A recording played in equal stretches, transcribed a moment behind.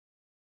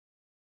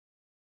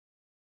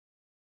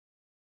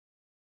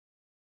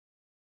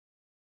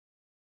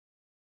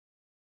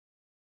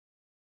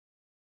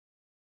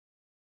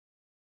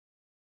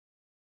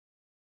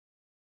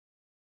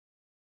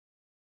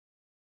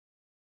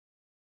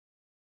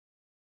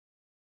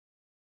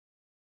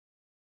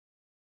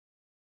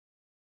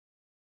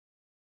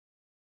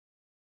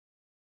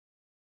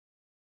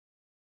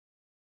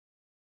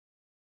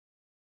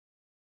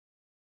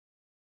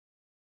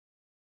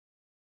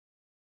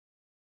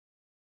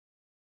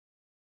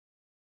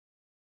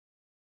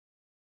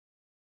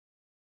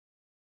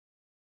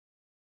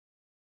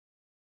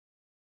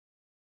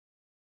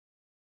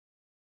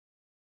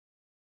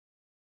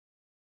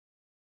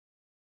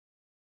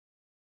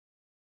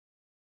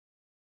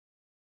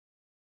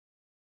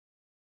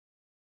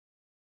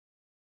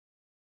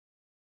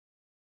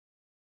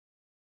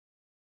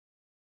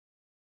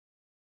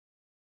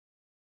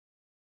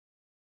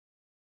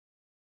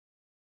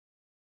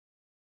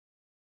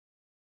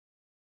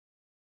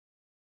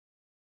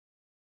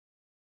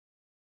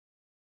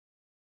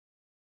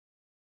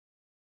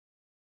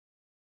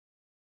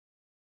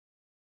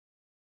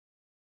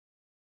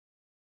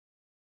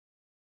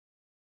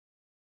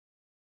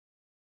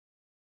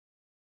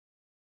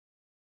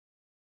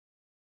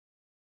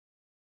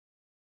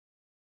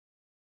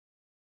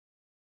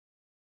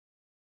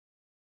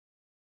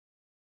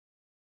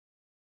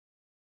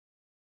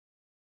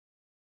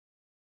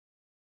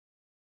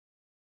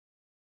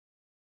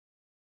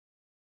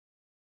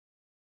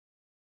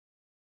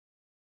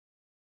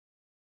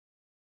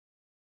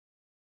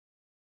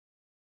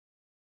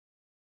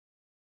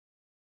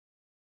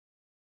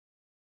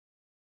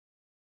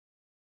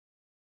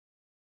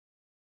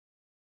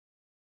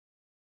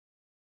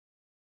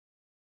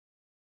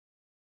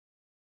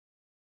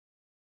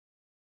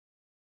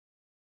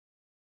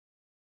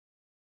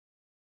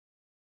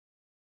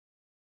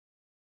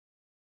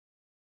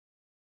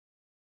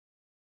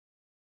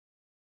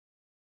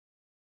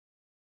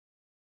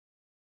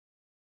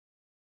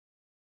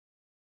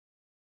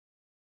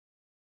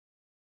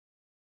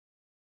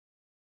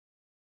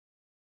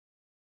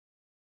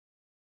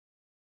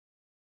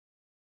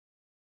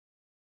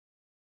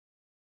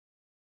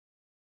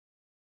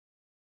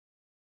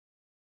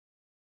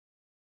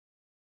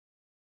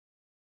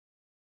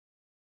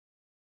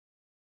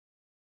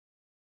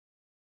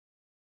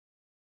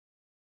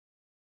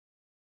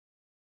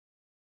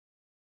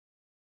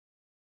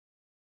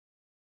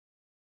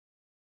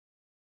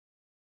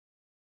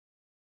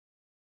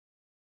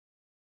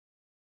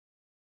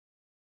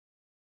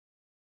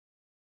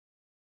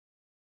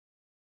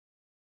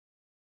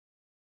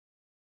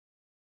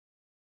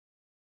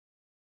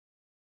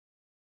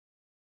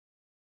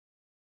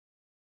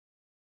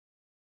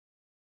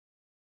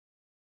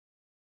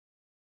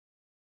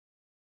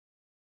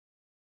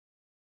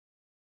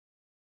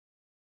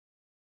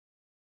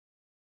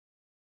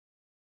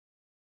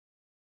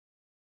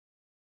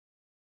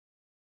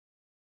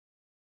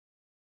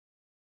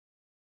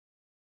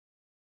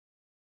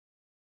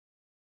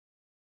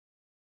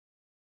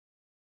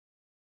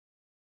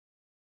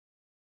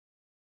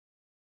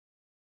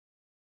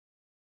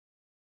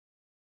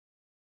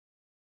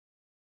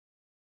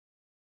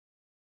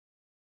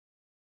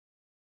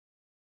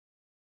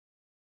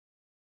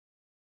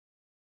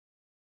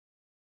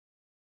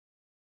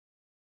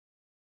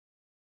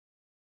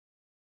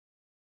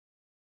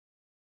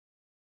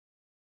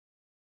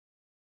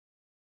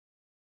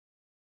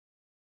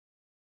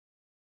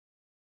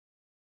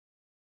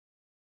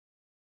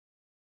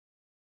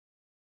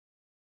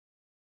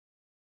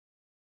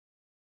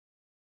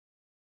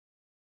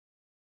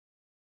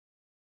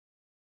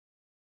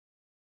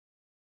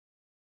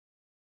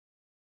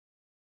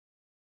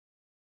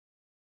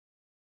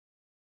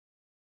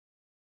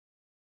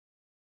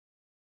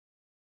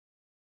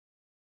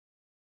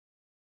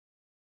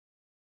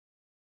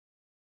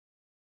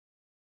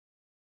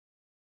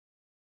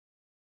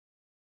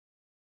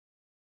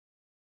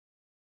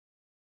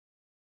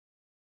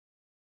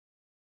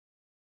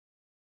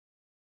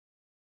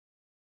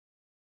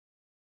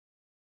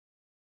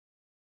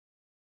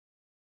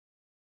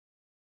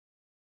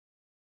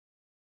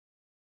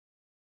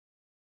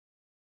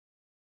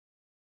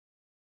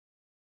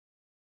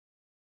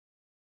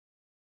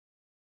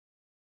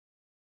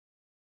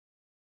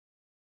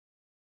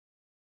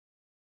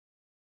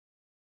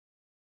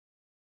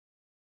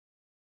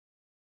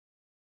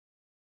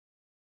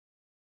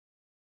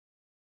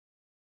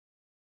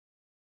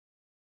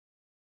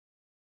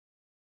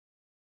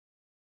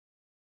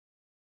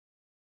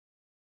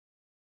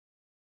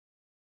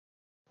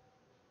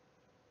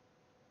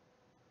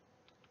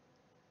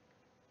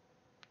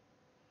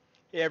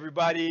Hey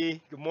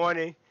everybody, good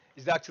morning.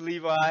 It's Dr.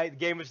 Levi, the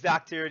Gamers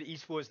Doctor, the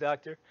Esports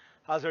Doctor.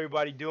 How's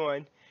everybody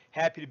doing?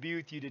 Happy to be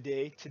with you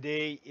today.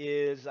 Today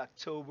is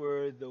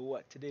October the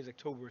what? Today is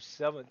October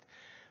 7th,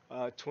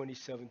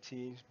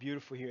 2017. It's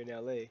beautiful here in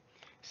LA.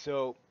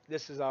 So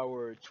this is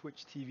our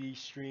Twitch TV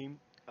stream.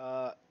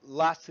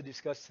 Lots to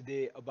discuss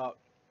today about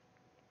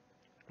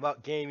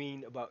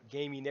gaming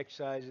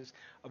exercises,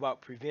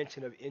 about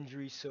prevention of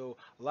injuries. So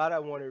a lot I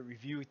want to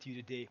review with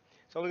you today.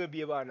 It's only going to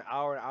be about an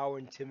hour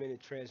and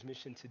 10-minute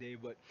transmission today,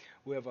 but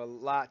we have a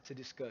lot to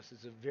discuss.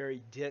 It's a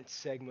very dense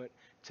segment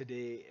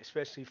today,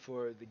 especially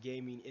for the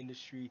gaming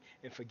industry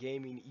and for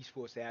gaming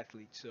esports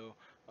athletes. So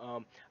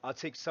I'll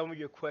take some of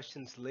your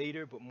questions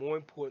later, but more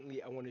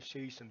importantly, I want to show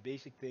you some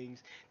basic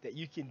things that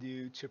you can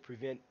do to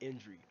prevent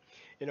injury.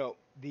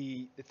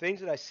 The things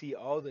that I see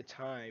all the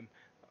time.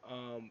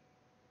 Um,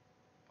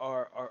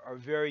 are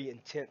very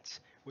intense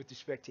with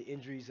respect to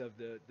injuries of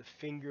the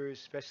fingers,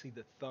 especially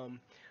the thumb,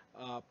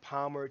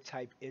 palmar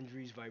type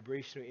injuries,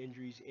 vibrational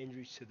injuries,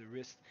 injuries to the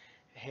wrist,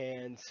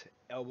 hands,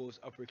 elbows,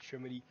 upper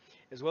extremity,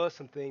 as well as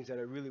some things that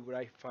are really what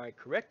I find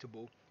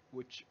correctable,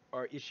 which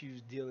are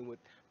issues dealing with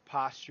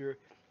posture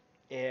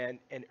and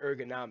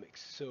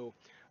ergonomics.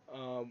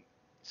 Um,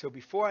 so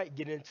before I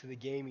get into the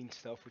gaming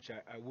stuff, which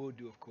I will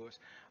do, of course,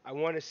 I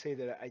want to say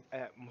that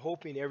I'm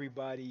hoping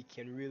everybody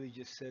can really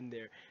just send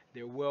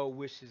their well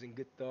wishes and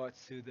good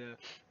thoughts to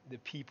the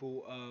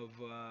people of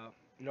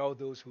and all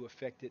those who are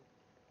affected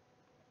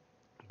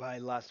by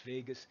Las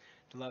Vegas,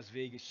 the Las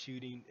Vegas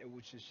shooting,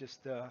 which is just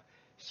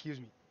excuse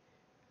me,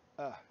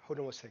 hold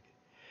on one second.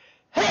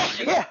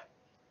 Yeah.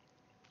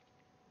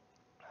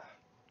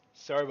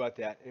 Sorry about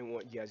that. I didn't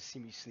want you guys to see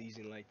me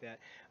sneezing like that.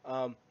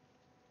 Um,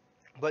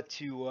 but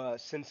to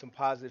send some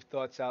positive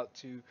thoughts out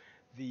to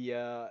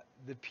the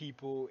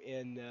people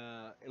in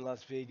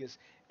Las Vegas,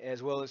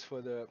 as well as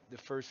for the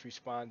first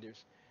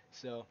responders.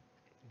 So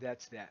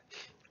that's that.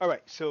 All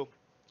right, so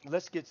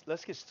let's get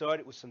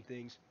started with some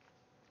things.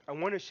 I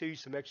want to show you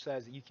some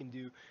exercise that you can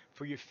do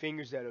for your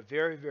fingers that are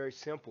very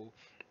simple.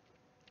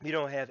 You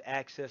don't have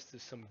access to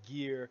some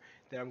gear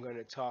that I'm going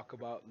to talk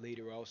about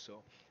later also.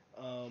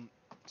 Um,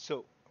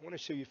 so I want to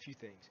show you a few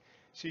things.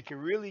 So you can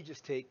really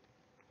just take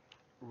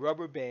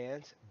rubber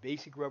bands,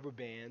 basic rubber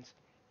bands,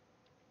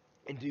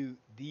 and do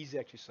these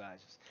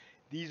exercises.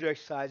 These are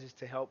exercises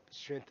to help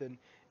strengthen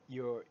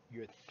your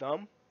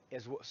thumb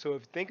as well. So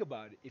if you think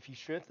about it, if you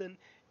strengthen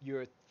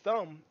your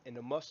thumb and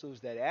the muscles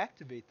that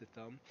activate the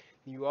thumb,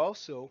 you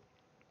also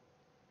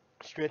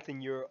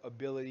strengthen your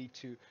ability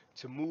to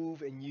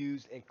move and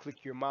use and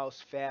click your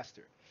mouse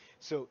faster.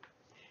 So,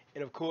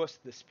 and of course,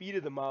 the speed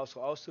of the mouse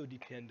will also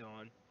depend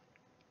on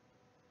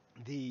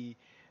the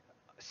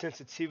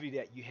sensitivity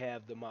that you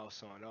have the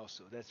mouse on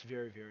also. That's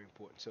very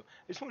important. So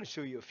I just want to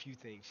show you a few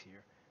things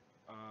here.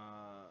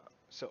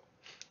 So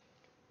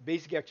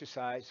basic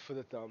exercise for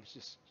the thumbs,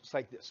 just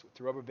like this. With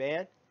the rubber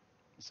band,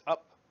 it's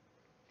up,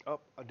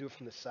 up. I'll do it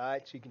from the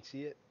side so you can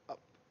see it. Up,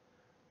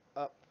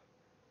 up,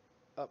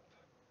 up,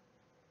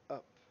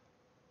 up,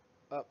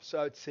 up. So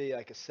I would say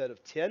like a set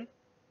of 10,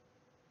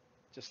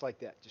 just like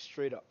that, just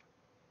straight up.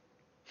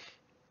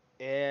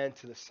 And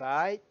to the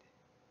side,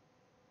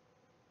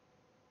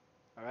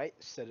 all right,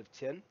 a set of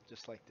 10,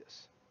 just like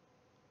this.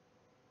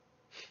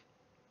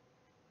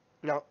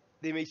 Now,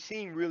 they may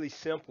seem really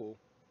simple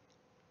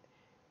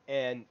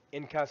and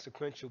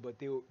inconsequential, but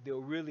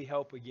they'll really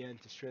help again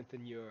to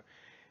strengthen your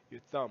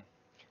thumb.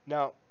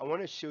 Now, I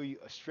want to show you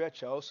a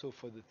stretch also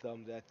for the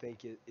thumb that I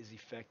think is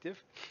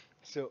effective.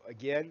 So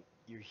again,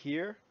 you're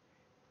here.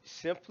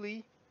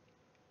 Simply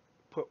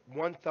put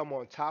one thumb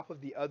on top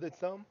of the other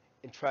thumb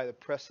and try to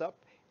press up.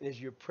 And as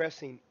you're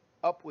pressing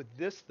up with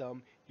this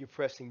thumb, you're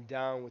pressing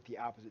down with the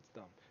opposite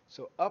thumb.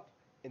 So up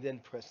and then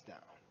press down.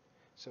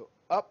 So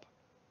up,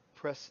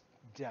 press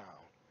down.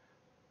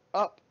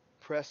 Up,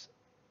 press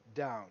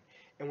down.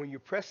 And when you're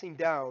pressing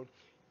down,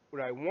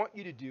 what I want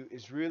you to do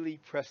is really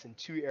press in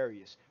two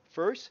areas.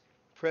 First,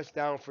 press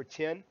down for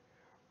 10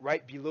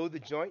 right below the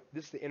joint.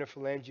 This is the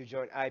interphalangeal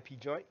joint, IP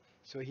joint.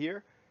 So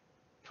here,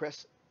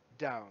 press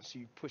down. So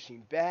you're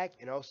pushing back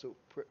and also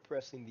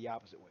pressing the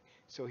opposite way.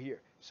 So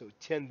here, so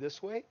 10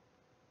 this way.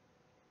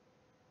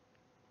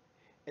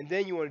 And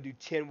then you want to do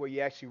 10 where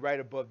you're actually right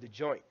above the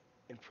joint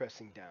and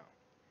pressing down.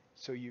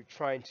 So you're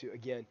trying to,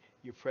 again,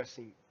 you're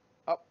pressing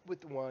up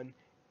with one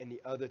and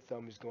the other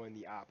thumb is going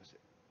the opposite,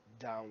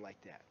 down like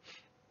that.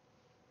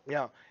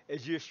 Now,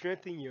 as you're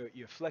strengthening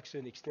your flexor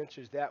and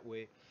extensors that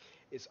way,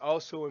 it's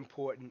also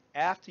important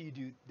after you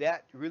do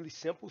that really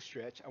simple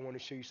stretch, I want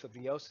to show you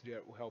something else to do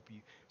that will help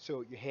you.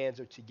 So your hands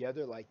are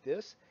together like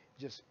this.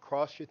 Just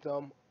cross your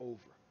thumb over.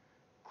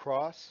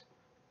 Cross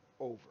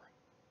over.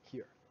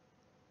 Here.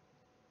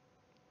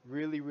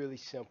 Really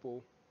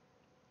simple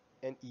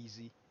and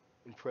easy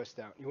and press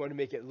down. You want to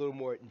make it a little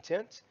more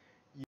intense,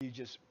 you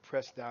just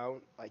press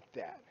down like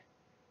that.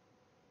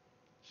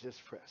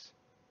 Just press.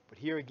 But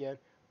here again,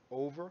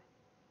 over,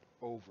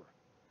 over,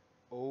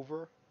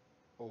 over,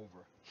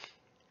 over.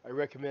 I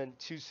recommend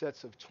 2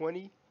 sets of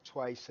 20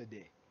 twice a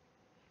day.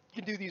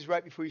 You can do these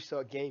right before you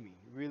start gaming.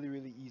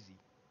 Really easy.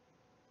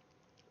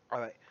 All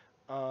right.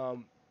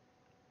 Um,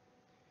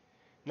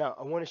 Now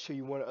I want to show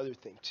you one other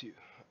thing too.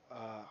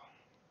 Uh,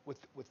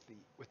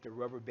 with the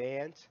rubber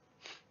bands.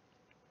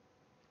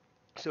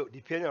 So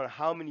depending on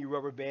how many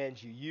rubber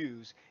bands you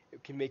use,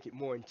 it can make it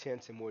more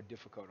intense and more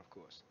difficult, of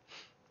course.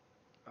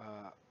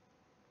 Uh,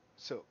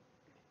 so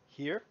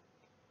here,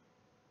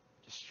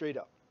 just straight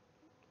up,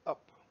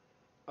 up,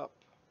 up,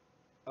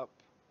 up,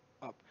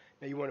 up.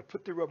 Now you want to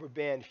put the rubber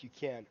band, if you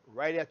can,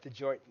 right at the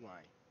joint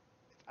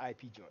line,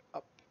 IP joint,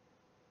 up,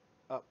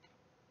 up,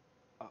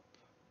 up,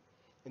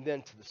 and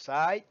then to the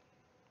side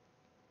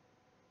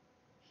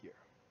here.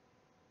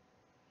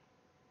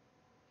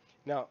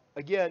 Now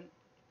again,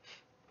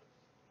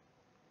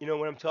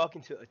 when I'm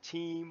talking to a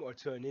team or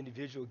to an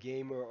individual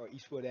gamer or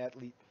esport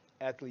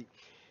athlete,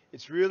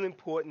 it's real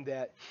important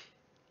that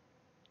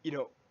you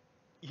know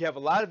you have a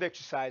lot of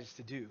exercises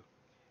to do.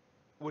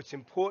 What's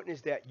important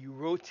is that you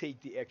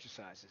rotate the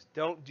exercises.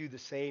 Don't do the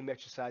same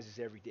exercises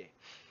every day.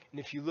 And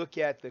if you look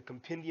at the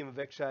compendium of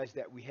exercise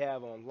that we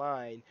have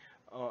online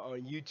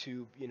on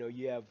YouTube,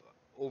 you have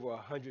over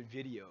 100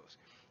 videos,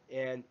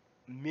 and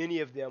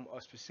many of them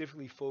are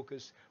specifically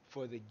focused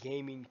for the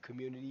gaming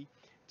community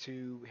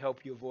to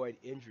help you avoid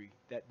injury.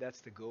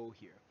 That's the goal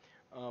here.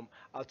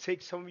 I'll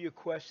take some of your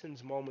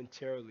questions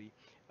momentarily.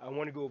 I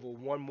want to go over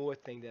one more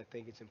thing that I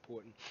think is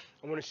important.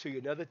 I want to show you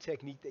another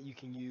technique that you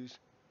can use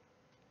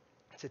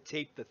to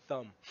tape the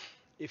thumb.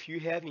 If you're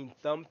having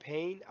thumb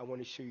pain, I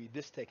want to show you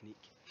this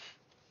technique,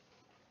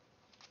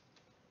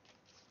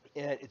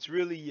 and it's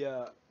really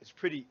it's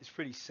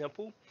pretty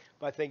simple,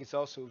 but I think it's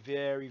also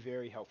very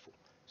very helpful.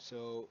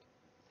 So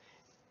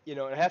and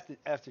I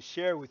have to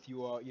share with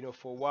you all.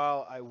 For a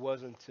while I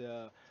wasn't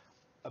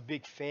a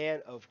big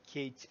fan of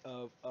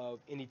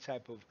any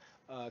type of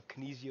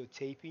kinesio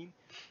taping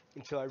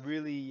until I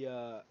really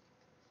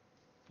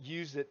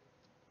used it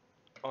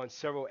on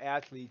several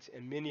athletes,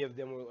 and many of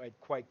them were like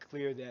quite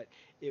clear that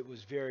it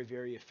was very,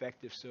 very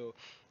effective. So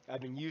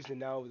I've been using it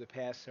now over the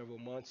past several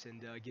months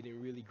and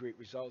getting really great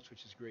results,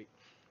 which is great.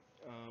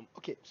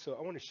 Okay, so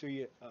I want to show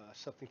you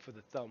something for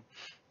the thumb.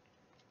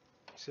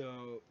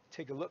 So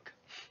take a look.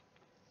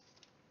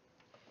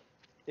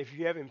 If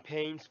you're having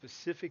pain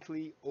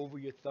specifically over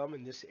your thumb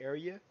in this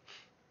area,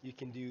 you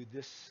can do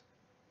this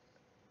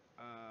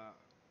uh,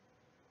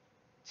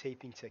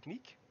 taping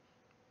technique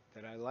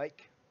that I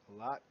like a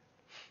lot.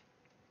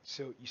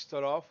 So you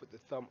start off with the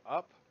thumb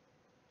up,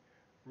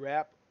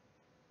 wrap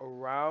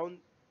around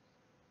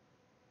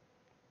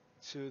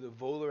to the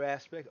volar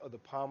aspect of the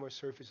palmar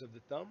surface of the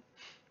thumb,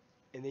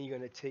 and then you're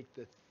going to take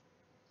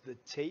the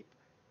tape,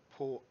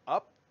 pull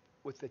up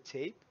with the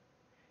tape.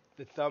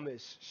 The thumb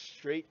is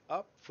straight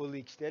up, fully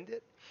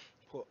extended.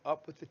 Pull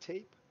up with the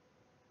tape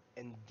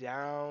and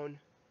down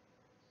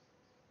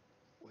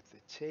with the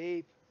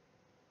tape.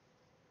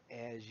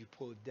 As you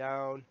pull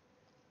down,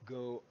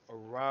 go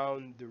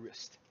around the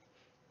wrist,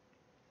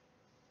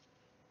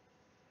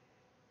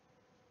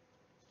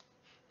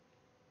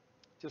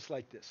 just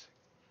like this.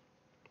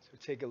 So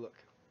take a look.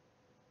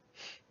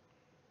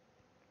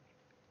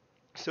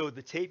 So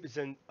the tape is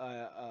in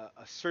a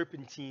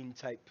serpentine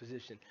type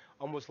position,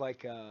 almost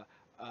like a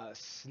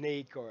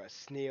snake or a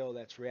snail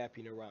that's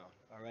wrapping around.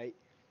 All right,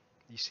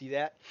 you see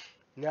that?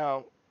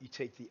 Now you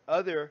take the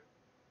other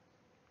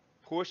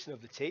portion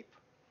of the tape.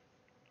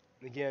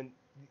 Again,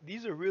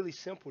 these are really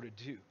simple to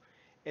do.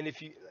 And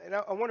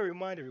I want to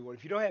remind everyone,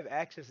 if you don't have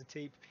access to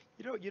tape,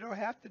 you don't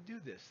have to do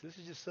this. This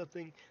is just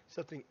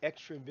something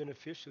extra and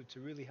beneficial to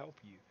really help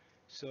you.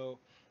 So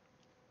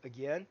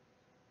again,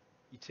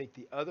 you take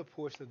the other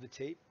portion of the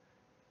tape,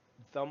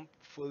 thumb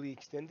fully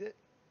extended,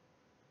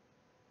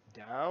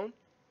 down,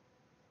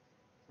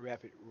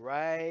 wrap it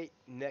right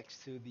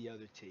next to the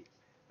other tape.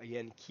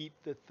 Again, keep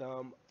the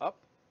thumb up,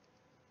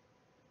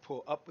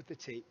 pull up with the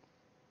tape.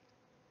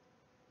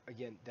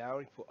 Again,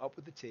 down, pull up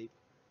with the tape,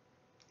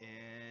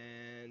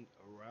 and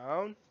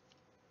around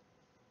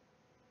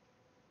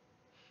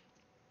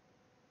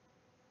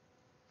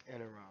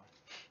and around.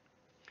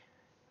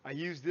 I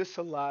use this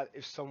a lot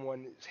if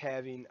someone is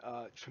having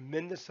a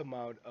tremendous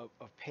amount of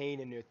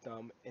pain in their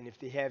thumb, and if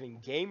they're having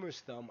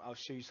gamer's thumb, I'll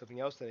show you something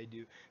else that I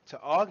do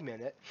to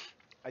augment it.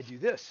 I do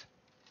this.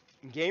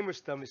 And gamer's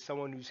thumb is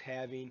someone who's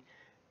having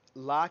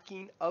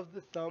locking of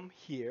the thumb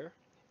here,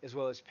 as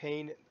well as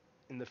pain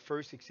in the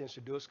first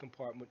extensor dorsal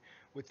compartment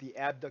with the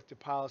abductor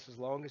pollicis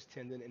longus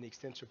tendon and the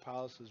extensor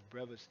pollicis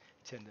brevis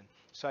tendon.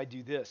 So I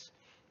do this,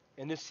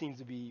 and this seems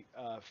to be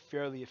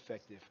fairly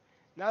effective.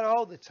 Not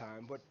all the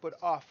time, but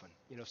often.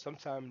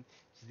 Sometimes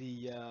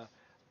the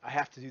I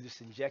have to do this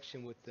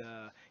injection with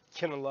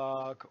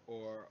Kenalog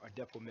or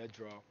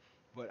Depo-Medrol,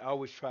 but I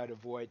always try to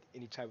avoid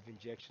any type of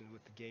injection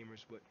with the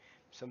gamers. But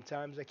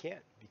sometimes I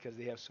can't because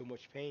they have so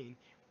much pain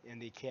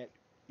and they can't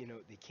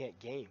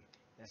game.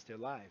 That's their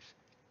lives,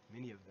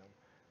 many of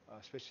them,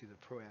 especially the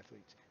pro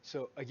athletes.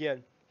 So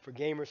again, for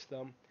gamers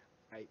thumb,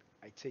 I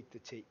take the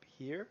tape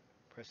here,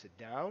 press it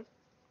down,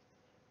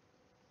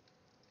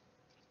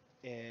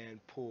 and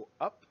pull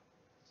up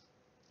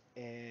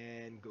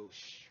and go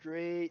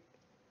straight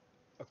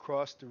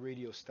across the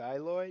radial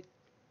styloid,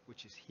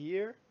 which is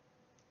here,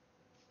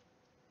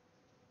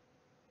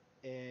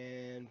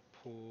 and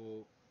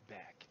pull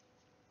back,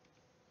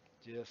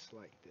 just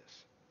like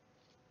this.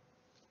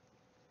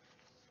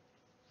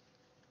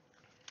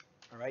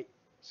 All right.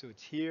 So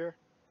it's here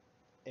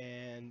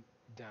and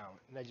down.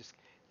 And I just,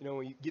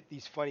 when you get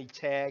these funny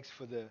tags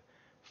for the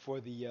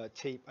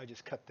tape, I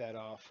just cut that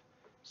off.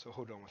 So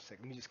hold on one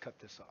second. Let me just cut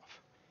this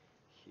off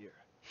here.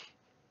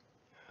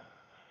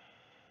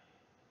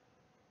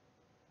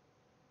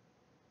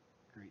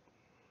 Great,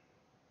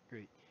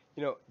 great.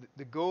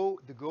 The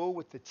goal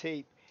with the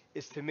tape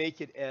is to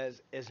make it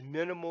as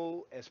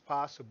minimal as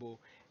possible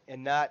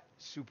and not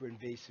super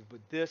invasive. But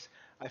this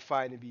I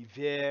find to be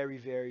very,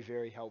 very,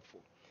 very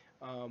helpful.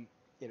 Um,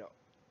 you know,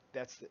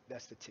 that's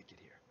the ticket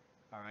here.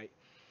 All right.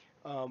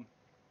 Um,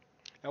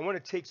 I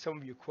want to take some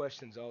of your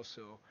questions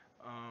also.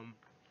 Um,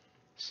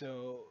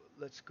 so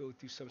let's go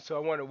through some. So I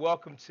want to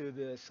welcome to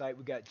the site.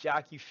 We got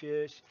Jockey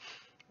Fish.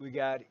 We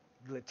got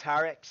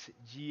Glutarex,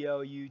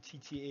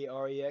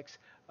 Glutarex.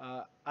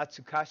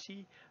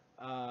 Atsukashi.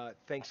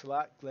 Thanks a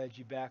lot. Glad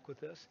you're back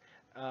with us.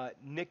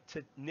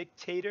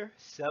 Nictator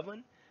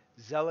 7.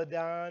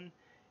 Zeladon,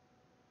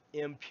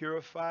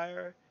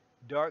 Impurifier,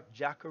 Dark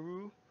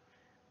Jackaroo.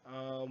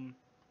 Um,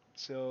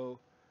 so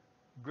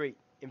great.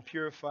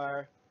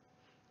 Impurifier.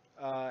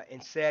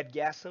 And Sad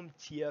Gassam,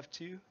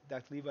 TF2.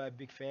 Dr. Levi,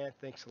 big fan.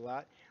 Thanks a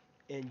lot.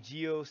 And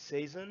Geo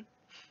Sazin.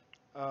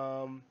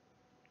 Um,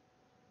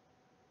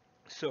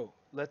 so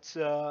let's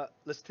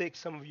take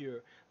some of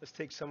your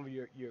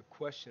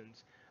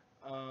questions.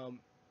 Um,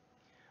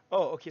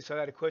 oh, okay. So I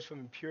got a question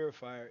from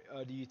Purifier.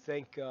 Do you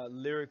think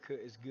Lyrica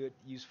is good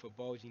use for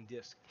bulging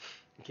disc?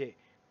 Okay.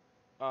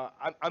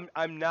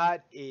 I'm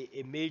not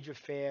a major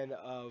fan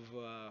of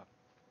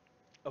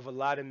a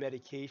lot of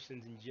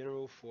medications in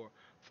general for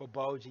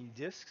bulging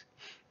discs.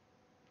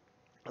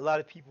 A lot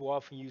of people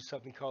often use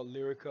something called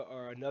Lyrica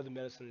or another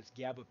medicine that's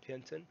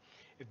gabapentin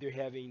if they're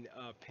having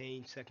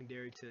pain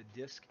secondary to a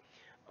disc.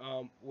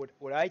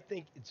 What I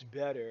think it's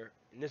better,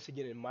 and this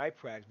again in my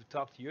practice, but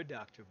talk to your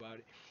doctor about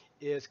it,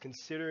 is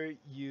consider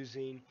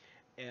using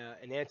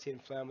an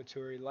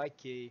anti-inflammatory like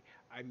a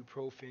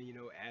ibuprofen,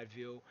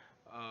 Advil,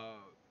 uh,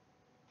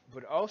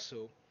 but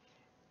also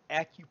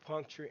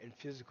acupuncture and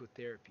physical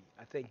therapy.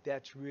 I think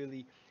that's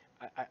really,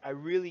 I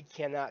really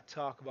cannot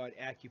talk about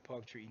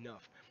acupuncture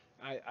enough.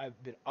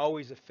 I've been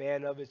always a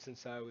fan of it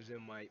since I was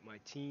in my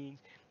teens,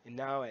 and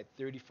now at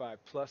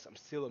 35 plus, I'm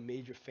still a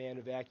major fan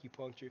of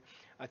acupuncture.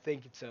 I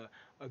think it's a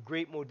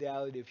great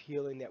modality of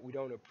healing that we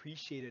don't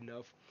appreciate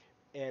enough.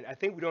 And I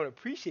think we don't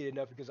appreciate it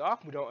enough because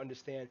often we don't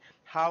understand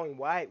how and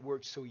why it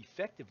works so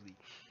effectively.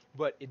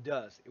 But it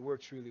does. It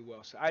works really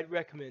well. So I'd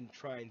recommend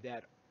trying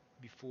that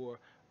before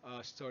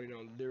starting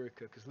on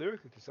Lyrica, because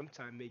Lyrica can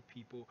sometimes make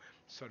people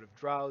sort of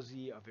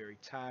drowsy, are very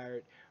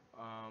tired,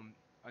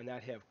 or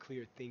not have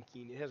clear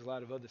thinking. It has a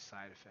lot of other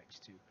side effects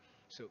too.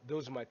 So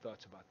those are my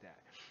thoughts about that.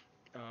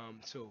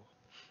 So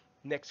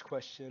next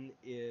question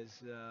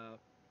is,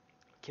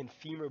 can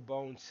femur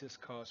bone cysts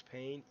cause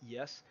pain?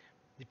 Yes,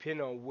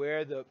 depending on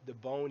where the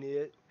bone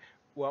is.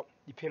 Well,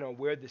 depending on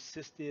where the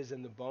cyst is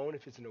in the bone,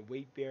 if it's in a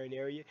weight-bearing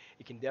area,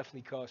 it can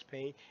definitely cause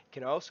pain. It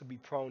can also be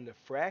prone to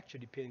fracture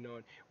depending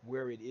on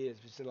where it is.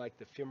 If it's in like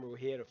the femoral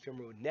head or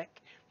femoral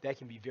neck, that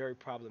can be very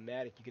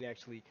problematic. You can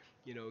actually,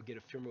 get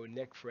a femoral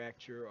neck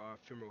fracture or a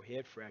femoral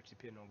head fracture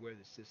depending on where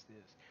the cyst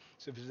is.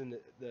 So if it's in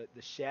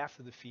the shaft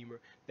of the femur,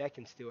 that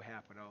can still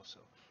happen also.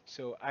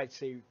 So I'd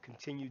say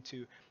continue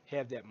to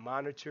have that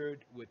monitored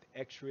with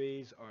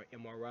x-rays or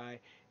MRI,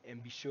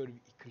 and be sure to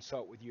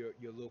consult with your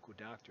local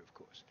doctor, of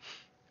course.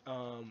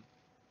 Um,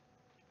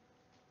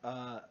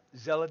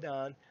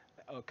 Zeladon,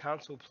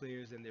 console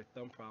players and their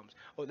thumb problems.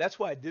 Oh, that's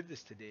why I did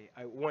this today.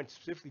 I want to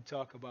specifically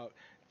talk about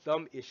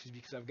thumb issues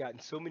because I've gotten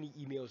so many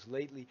emails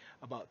lately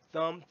about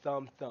thumb,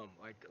 thumb, thumb.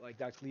 Like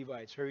Dr. Levi,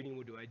 it's hurting.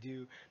 What do I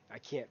do? I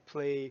can't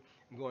play.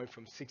 I'm going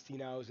from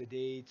 16 hours a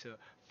day to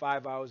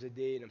 5 hours a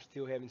day, and I'm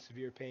still having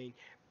severe pain.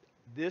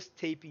 This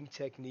taping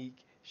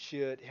technique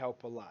should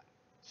help a lot.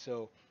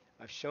 So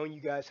I've shown you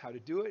guys how to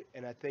do it,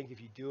 and I think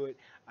if you do it,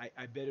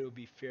 I bet it'll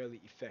be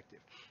fairly effective.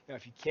 Now,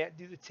 if you can't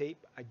do the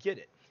tape, I get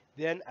it.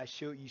 Then I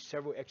showed you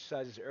several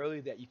exercises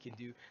earlier that you can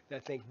do that I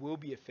think will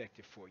be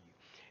effective for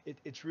you.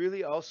 It's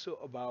really also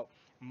about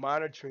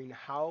monitoring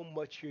how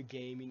much you're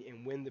gaming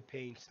and when the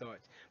pain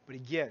starts. But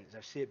again, as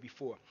I've said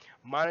before,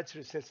 monitor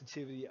the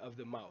sensitivity of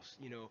the mouse.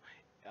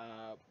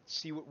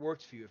 See what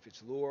works for you. If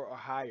it's lower or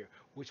higher,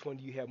 which one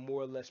do you have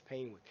more or less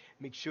pain with?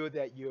 Make sure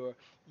that your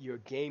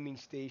gaming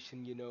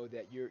station,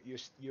 that your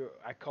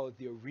I call it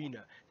the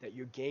arena, that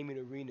your gaming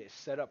arena is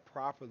set up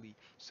properly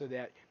so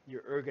that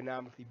you're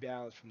ergonomically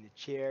balanced from the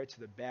chair to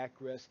the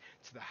backrest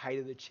to the height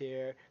of the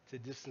chair to the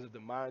distance of the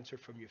monitor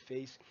from your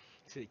face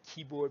to the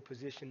keyboard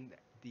position,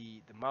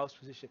 the mouse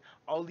position.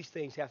 All these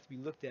things have to be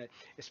looked at,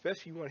 especially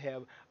if you want to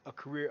have a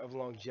career of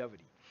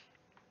longevity.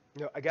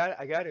 I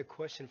got a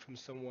question from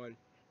someone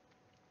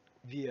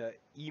via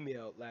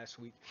email last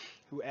week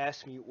who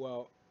asked me,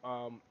 well,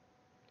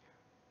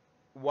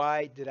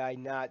 why did I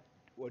not,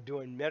 or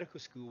during medical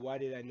school, why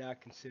did I not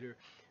consider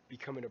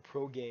becoming a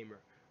pro gamer?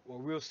 Well,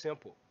 real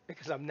simple,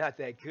 because I'm not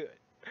that good.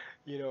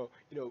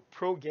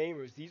 Pro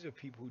gamers. These are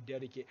people who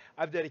dedicate.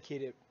 I've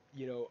dedicated,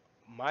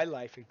 my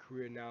life and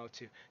career now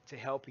to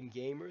helping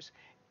gamers.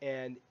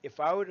 And if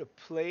I were to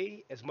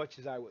play as much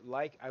as I would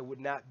like, I would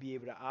not be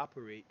able to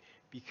operate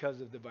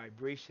because of the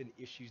vibration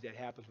issues that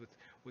happens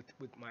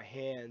with my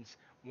hands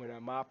when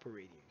I'm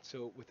operating.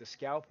 So with the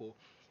scalpel,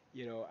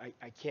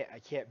 I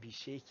can't be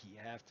shaky.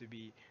 I have to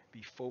be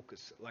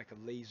focused like a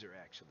laser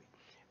actually.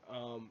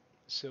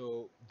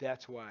 So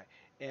that's why.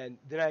 And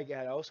then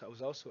I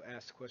was also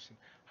asked the question,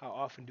 how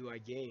often do I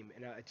game?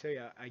 And I tell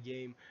you, I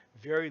game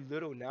very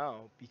little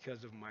now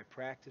because of my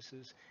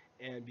practices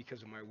and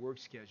because of my work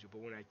schedule.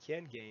 But when I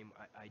can game,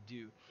 I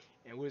do.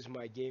 And what is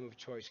my game of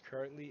choice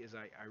currently is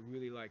I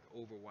really like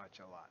Overwatch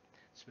a lot,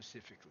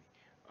 specifically.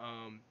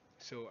 Um,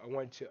 so I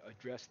wanted to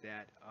address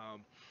that.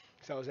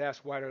 So I was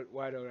asked why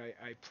don't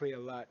I play a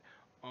lot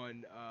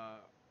on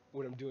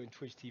when I'm doing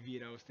Twitch TV,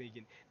 and I was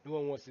thinking no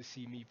one wants to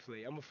see me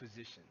play. I'm a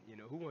physician,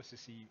 who wants to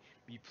see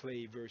me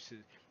play versus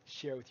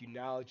share with you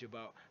knowledge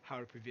about how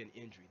to prevent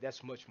injury.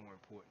 That's much more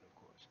important, of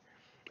course.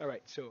 All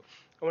right, so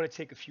I want to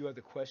take a few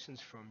other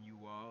questions from you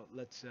all.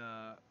 Let's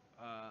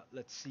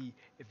see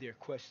if there are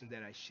questions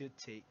that I should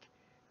take.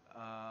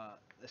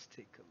 Let's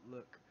take a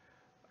look.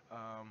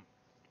 Um,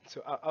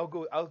 so I'll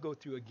go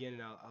through again,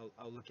 and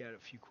I'll look at a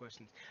few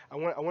questions. I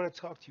want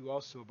to talk to you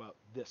also about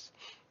this.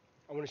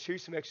 I want to show you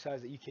some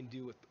exercises that you can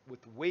do with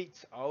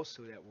weights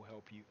also that will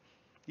help you.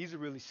 These are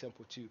really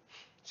simple too.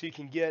 So you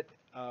can get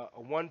a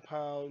 1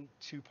 pound,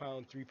 2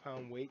 pound, 3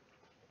 pound weight.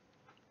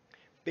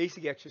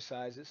 Basic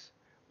exercises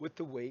with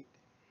the weight.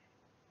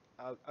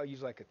 I'll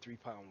use like a 3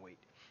 pound weight.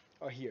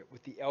 Or here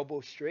with the elbow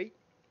straight,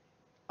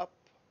 up,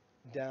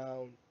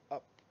 down,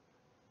 up,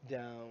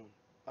 down,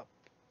 up,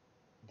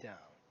 down,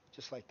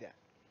 just like that.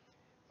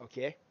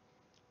 Okay.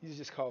 These are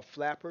just called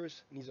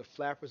flappers. And these are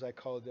flappers. I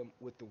call them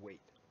with the weight,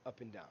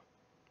 up and down.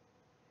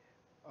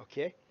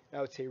 Okay.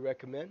 I would say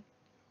recommend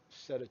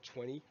set of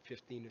 20,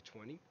 15 to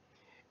 20.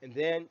 And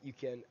then you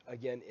can,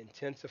 again,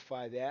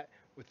 intensify that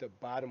with the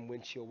bottom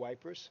windshield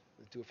wipers.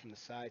 Let's do it from the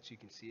side so you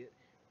can see it.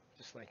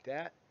 Just like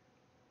that.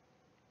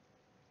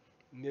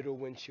 Middle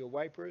windshield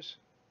wipers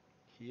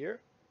here.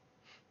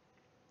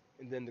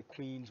 And then the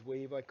Queen's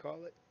wave, I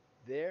call it,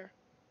 there.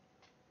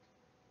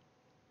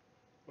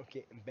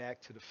 Okay, and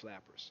back to the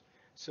flappers.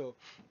 So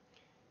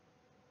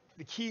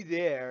the key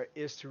there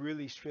is to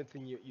really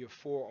strengthen your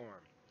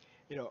forearm.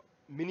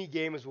 Many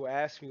gamers will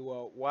ask me,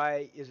 well,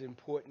 why is it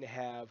important to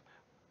have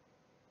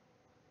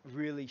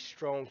really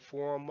strong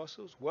forearm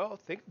muscles? Well,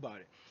 think about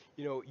it.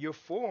 Your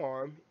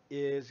forearm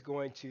is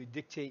going to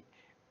dictate,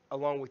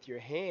 along with your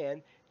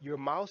hand, your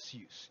mouse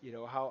use.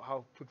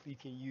 How quickly you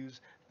can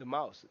use the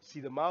mouse. See,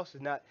 the mouse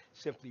is not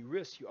simply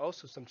wrist. You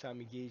also sometimes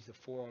engage the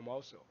forearm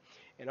also.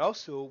 And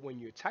also, when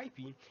you're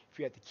typing, if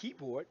you're at the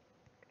keyboard,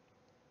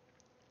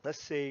 let's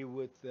say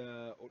with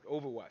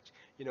Overwatch,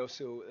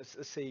 so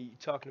let's say you're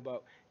talking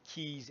about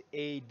keys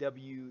A,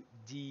 W,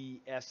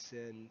 D, S,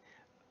 and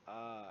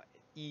uh,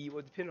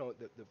 well, depending on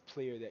the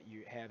player that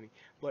you're having.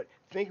 But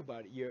think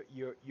about it.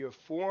 Your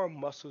forearm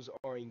muscles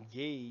are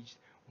engaged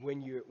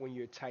when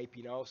you're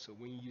typing also,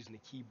 when you're using the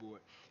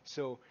keyboard.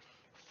 So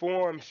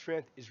forearm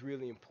strength is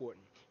really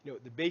important.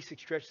 The basic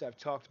stretches I've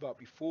talked about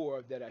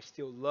before that I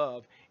still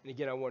love, and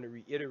again I want to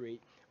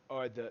reiterate,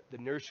 are the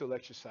inertial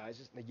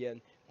exercises. And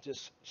again,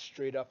 just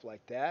straight up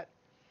like that,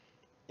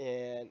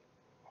 and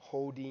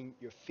holding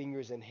your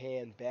fingers and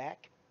hand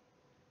back,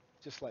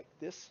 just like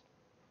this.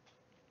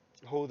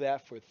 Hold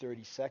that for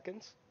 30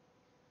 seconds.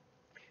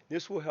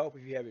 This will help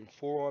if you're having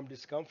forearm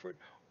discomfort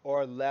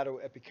or lateral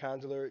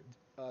epicondylar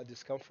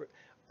discomfort,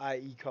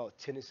 i.e., called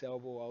tennis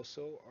elbow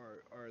also,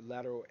 or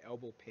lateral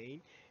elbow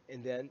pain.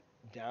 And then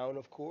down,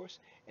 of course,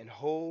 and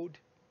hold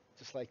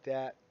just like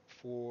that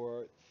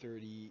for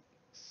 30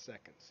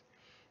 seconds.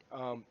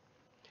 Um,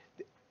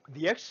 th-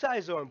 the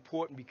exercises are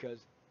important because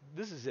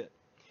this is it.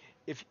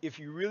 If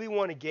you really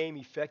want to game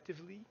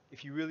effectively,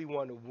 if you really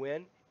want to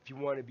win, if you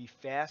want to be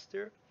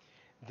faster,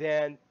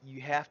 then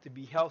you have to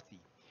be healthy.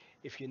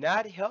 If you're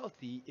not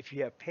healthy, if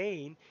you have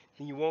pain,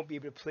 then you won't be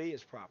able to play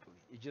as properly.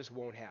 It just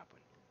won't happen.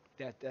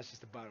 That's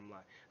just the bottom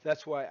line.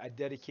 That's why I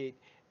dedicate,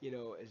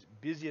 as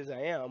busy as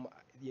I am,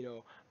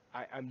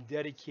 I'm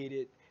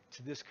dedicated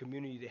to this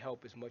community to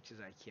help as much as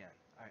I can.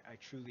 I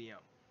truly am,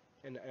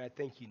 and I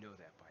think you know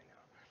that by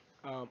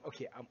now.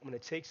 Okay, I'm going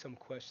to take some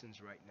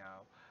questions right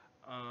now.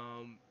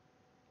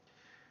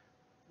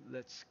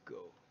 Let's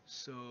go.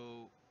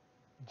 So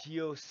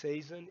Geo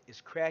Sazin, is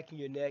cracking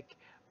your neck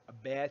a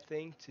bad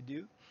thing to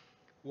do?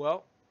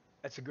 Well,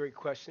 that's a great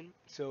question.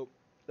 So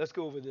let's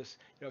go over this.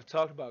 I've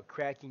talked about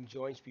cracking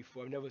joints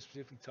before. I've never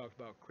specifically talked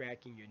about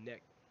cracking your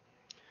neck.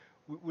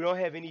 We don't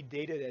have any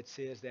data that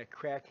says that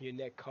cracking your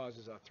neck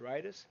causes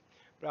arthritis,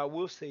 but I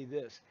will say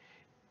this: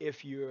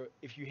 if you're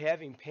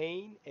having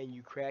pain and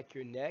you crack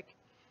your neck,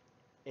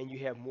 and you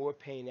have more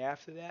pain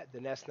after that,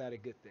 then that's not a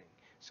good thing.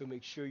 So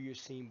make sure you're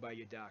seen by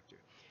your doctor.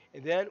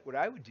 And then what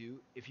I would do,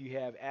 if you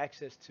have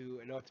access to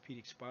an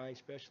orthopedic spine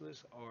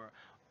specialist or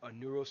a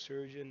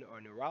neurosurgeon or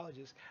a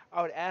neurologist,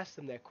 I would ask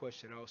them that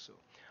question also.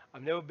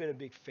 I've never been a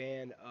big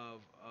fan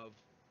of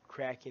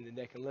cracking the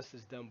neck unless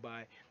it's done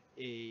by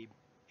a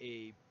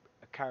a,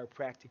 a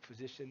chiropractic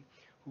physician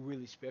who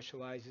really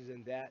specializes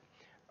in that.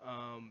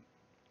 Um,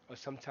 or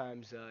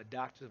sometimes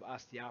doctors of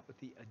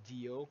osteopathy, a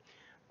DO.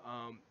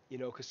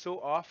 Because so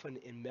often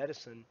in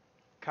medicine,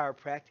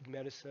 chiropractic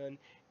medicine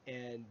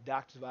and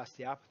doctors of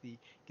osteopathy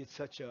get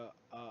such a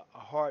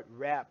hard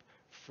rap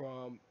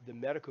from the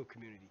medical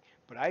community.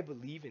 But I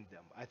believe in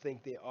them. I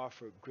think they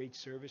offer great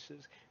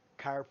services.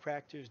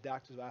 Chiropractors,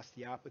 doctors of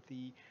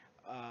osteopathy,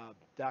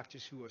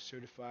 doctors who are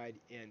certified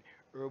in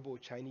herbal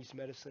Chinese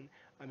medicine.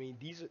 I mean,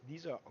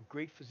 these are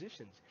great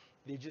physicians.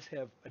 They just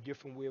have a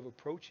different way of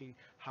approaching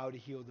how to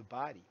heal the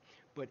body.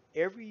 But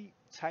every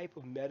type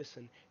of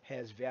medicine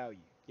has value.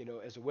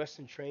 As a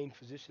Western trained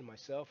physician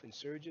myself and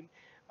surgeon,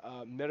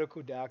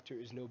 medical doctor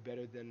is no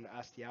better than an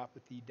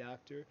osteopathy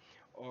doctor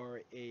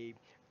or a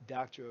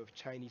doctor of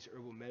Chinese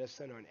herbal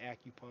medicine or an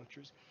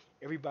acupuncturist.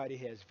 Everybody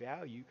has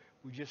value.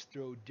 We just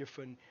throw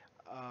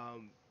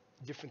um,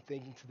 different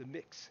things into the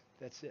mix.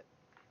 That's it.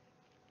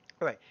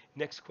 All right.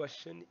 Next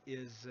question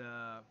is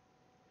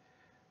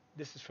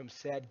this is from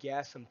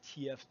Sadgasm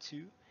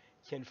TF2.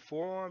 Can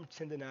forearm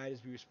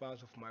tendonitis be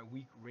responsible for my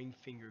weak ring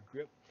finger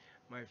grip?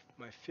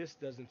 My fist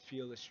doesn't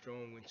feel as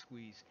strong when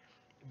squeezed.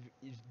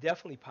 It's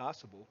definitely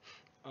possible.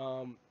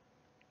 Um,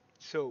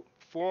 so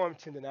forearm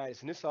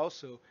tendonitis, and this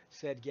also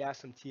said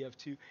GASM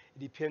TF2. It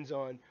depends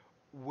on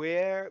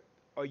where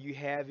are you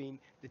having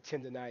the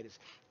tendonitis.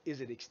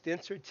 Is it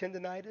extensor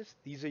tendonitis?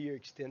 These are your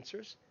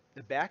extensors.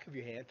 The back of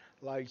your hand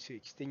allow you to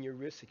extend your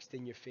wrists,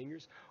 extend your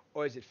fingers,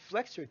 or is it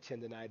flexor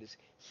tendonitis?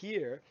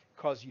 Here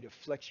allows you to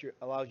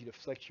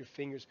flex your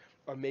fingers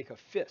or make a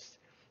fist.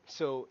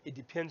 So it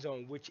depends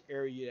on which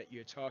area that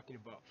you're talking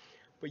about.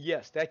 But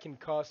yes, that can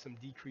cause some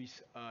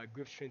decreased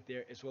grip strength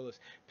there, as well as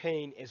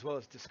pain, as well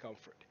as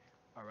discomfort.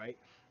 All right.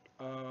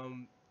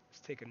 Let's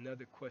take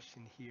another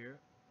question here.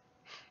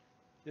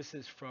 This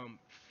is from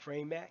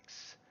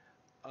Framax.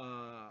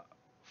 Uh,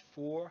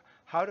 4.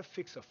 How to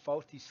fix a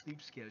faulty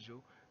sleep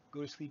schedule.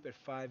 Go to sleep at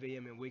 5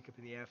 a.m. and wake up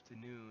in the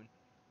afternoon.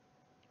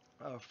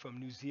 From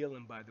New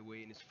Zealand, by the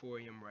way, and it's 4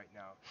 a.m. right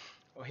now.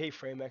 Oh, hey,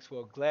 Framax.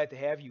 Well, glad to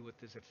have you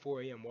with us at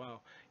 4 a.m.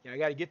 Wow. Yeah, I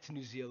got to get to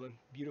New Zealand.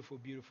 Beautiful,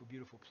 beautiful,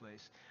 beautiful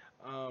place.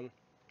 Um,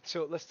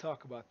 so let's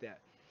talk about that.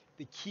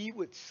 The key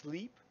with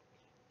sleep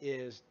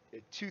is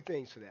two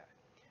things for that: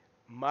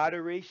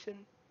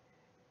 moderation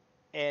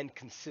and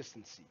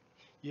consistency.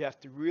 You have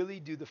to really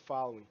do the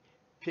following: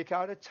 pick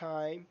out a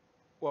time.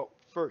 Well,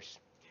 first,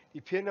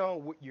 depending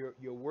on what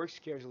your work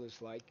schedule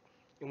is like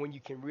and when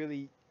you can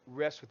really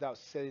rest without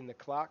setting the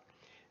clock,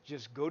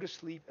 just go to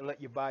sleep and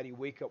let your body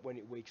wake up when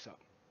it wakes up.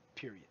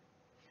 Period.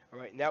 All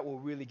right, and that will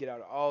really get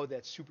out of all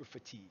that super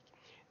fatigue.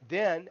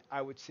 Then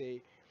I would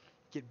say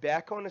get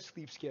back on a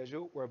sleep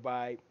schedule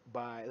whereby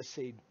by let's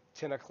say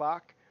 10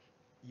 o'clock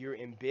you're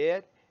in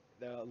bed,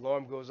 the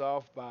alarm goes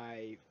off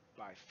by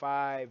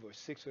 5 or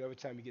 6, whatever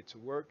time you get to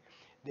work.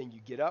 Then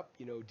you get up,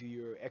 do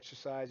your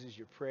exercises,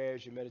 your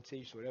prayers, your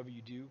meditation, whatever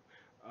you do,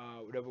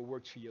 whatever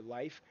works for your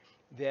life.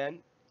 Then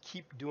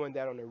keep doing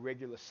that on a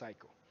regular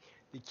cycle.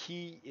 The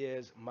key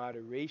is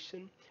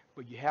moderation,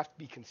 but you have to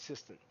be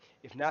consistent.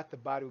 If not, the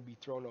body will be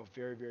thrown off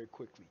very, very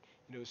quickly.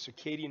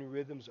 Circadian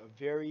rhythms are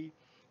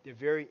they're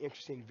very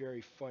interesting,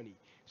 very funny.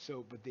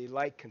 So, but they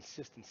like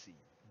consistency.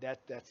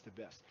 That's the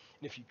best.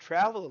 And if you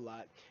travel a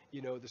lot, the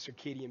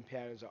circadian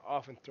patterns are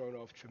often thrown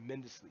off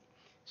tremendously.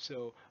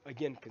 So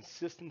again,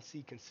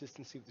 consistency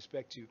with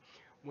respect to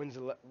when's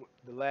the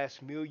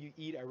last meal you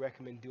eat. I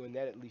recommend doing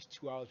that at least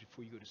 2 hours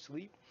before you go to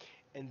sleep.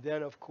 And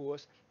then, of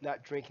course,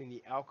 not drinking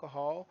the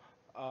alcohol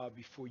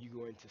before you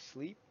go into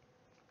sleep.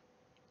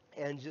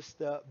 And just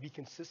be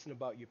consistent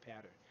about your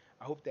pattern.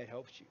 I hope that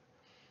helps you.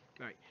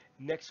 All right.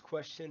 Next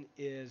question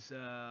is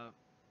let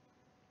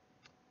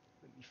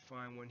me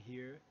find one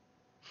here.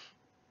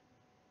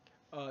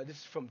 This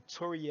is from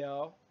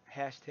Toriel,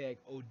 hashtag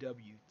OW,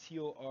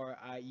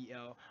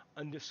 TORIEL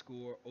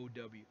underscore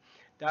OW.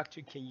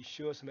 Doctor, can you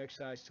show us some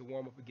exercise to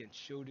warm up against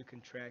shoulder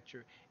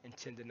contracture and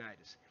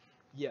tendonitis?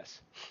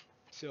 Yes.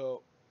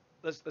 So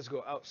let's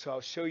go out. So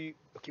I'll show you.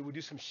 Okay, we'll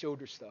do some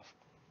shoulder stuff.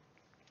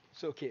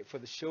 So okay, for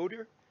the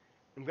shoulder,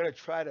 I'm gonna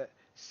try to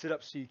sit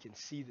up so you can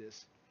see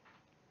this.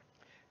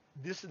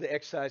 This is the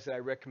exercise that I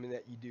recommend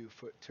that you do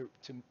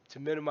to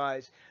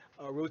minimize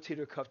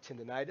rotator cuff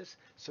tendonitis.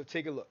 So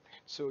take a look.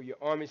 So your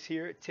arm is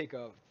here. Take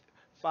a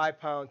 5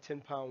 pound,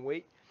 10 pound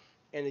weight,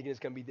 and again it's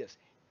gonna be this: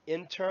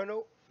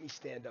 internal. Let me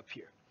stand up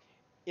here.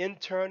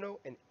 Internal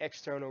and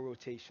external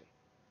rotation.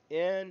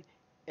 In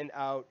and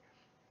out.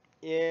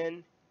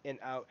 In and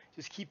out.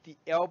 Just keep the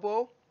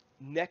elbow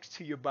next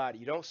to your body.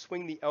 You don't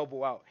swing the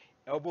elbow out.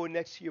 Elbow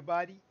next to your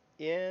body.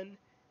 In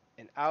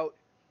and out,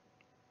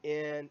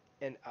 in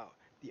and out.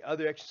 The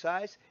other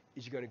exercise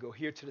is you're going to go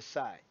here to the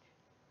side,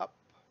 up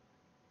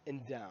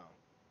and down,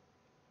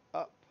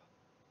 up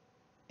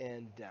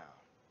and down.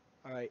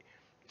 All right.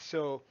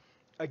 So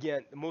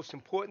again, the most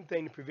important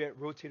thing to prevent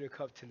rotator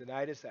cuff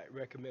tendonitis, I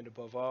recommend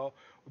above all,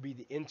 would be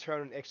the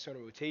internal and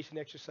external rotation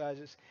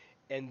exercises.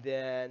 And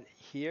then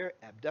here,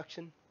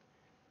 abduction,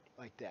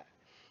 like that.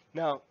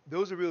 Now,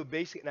 those are real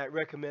basic, and I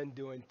recommend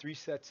doing 3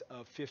 sets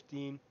of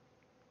 15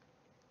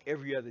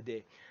 every other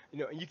day.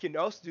 And you can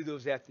also do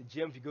those at the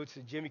gym. If you go to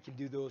the gym, you can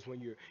do those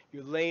when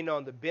you're laying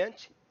on the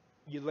bench.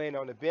 You're laying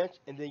on the bench,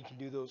 and then you can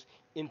do those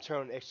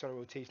internal and external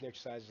rotation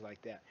exercises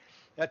like that.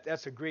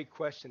 That's a great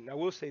question. And I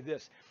will say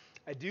this: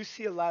 I do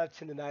see a lot of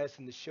tendonitis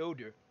in the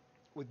shoulder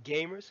with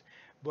gamers,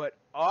 but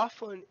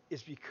often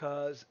it's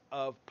because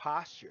of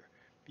posture,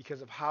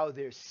 because of how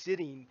they're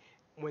sitting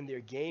when they're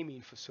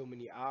gaming for so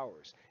many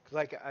hours. Because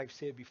like I've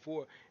said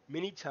before,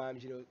 many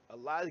times, a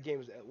lot of the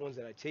gamers, ones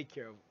that I take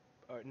care of,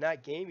 are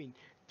not gaming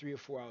 3 or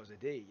 4 hours a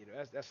day.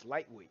 That's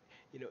lightweight.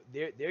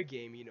 They're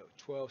gaming,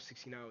 12,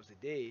 16 hours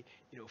a day,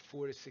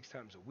 4 to 6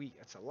 times a week.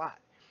 That's a lot.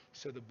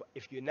 So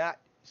if you're not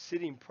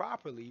sitting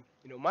properly,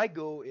 my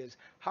goal is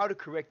how to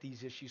correct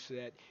these issues so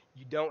that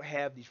you don't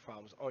have these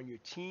problems on your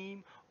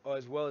team or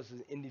as well as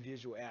an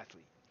individual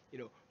athlete. You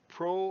know,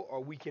 Pro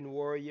or weekend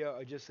warrior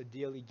or just a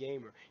daily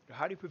gamer.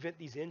 How do you prevent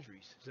these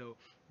injuries? So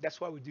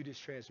that's why we do this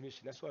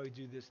transmission. That's why we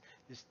do this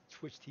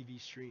Twitch TV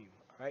stream.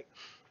 All right.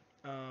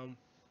 Um,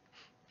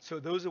 so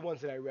those are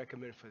ones that I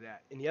recommend for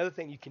that. And the other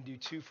thing you can do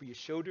too for your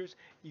shoulders,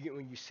 you get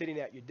when you're sitting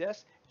at your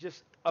desk,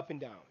 just up and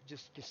down.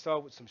 Just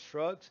start with some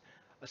shrugs,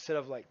 a set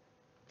of like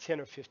 10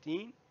 or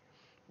 15.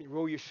 You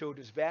roll your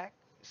shoulders back,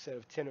 a set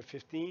of 10 or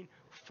 15,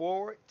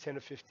 forward 10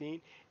 or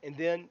 15, and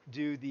then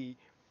do the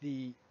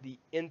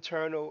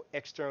internal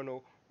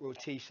external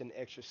rotation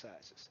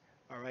exercises.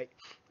 All right.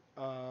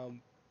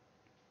 Um,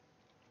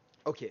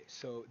 okay,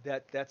 so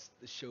that's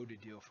the shoulder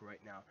deal for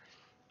right now.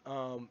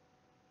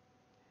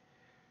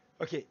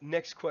 Okay,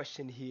 next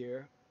question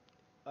here.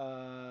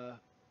 Uh,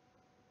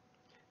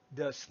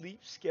 does sleep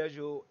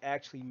schedule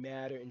actually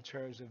matter in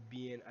terms of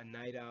being a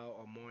night owl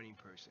or morning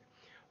person?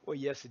 Well,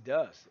 yes, it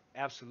does.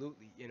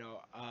 Absolutely.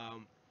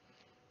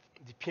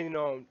 Depending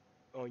on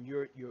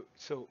your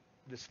so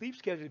the sleep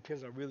schedule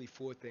depends on really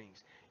four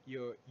things: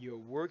 your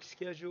work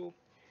schedule,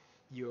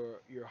 your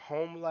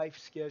home life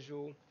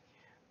schedule,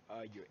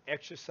 your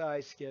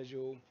exercise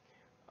schedule,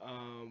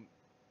 um,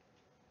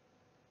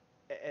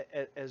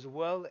 as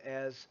well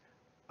as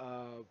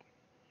uh,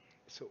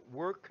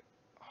 work,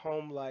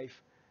 home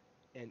life,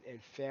 and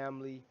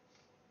family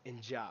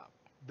and job.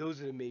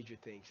 Those are the major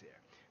things there.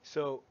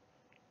 So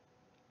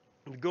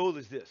the goal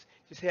is this: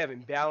 just having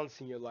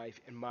balance in your life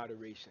and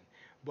moderation.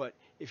 But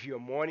if you're a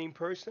morning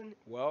person,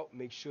 well,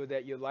 make sure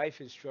that your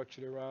life is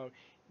structured around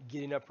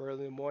getting up early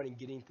in the morning,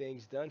 getting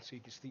things done so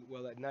you can sleep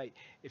well at night.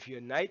 If you're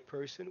a night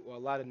person, well, a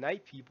lot of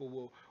night people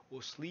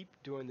will sleep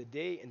during the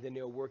day and then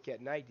they'll work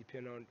at night,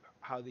 depending on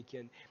how they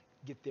can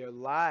get their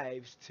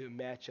lives to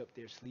match up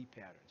their sleep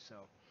patterns. So,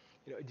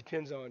 it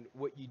depends on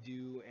what you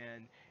do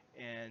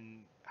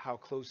and how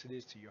close it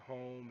is to your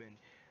home and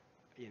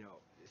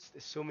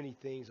there's so many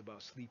things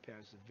about sleep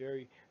patterns. It's a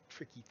very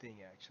tricky thing,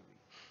 actually.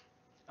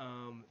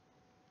 Um,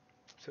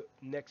 so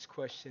next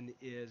question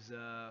is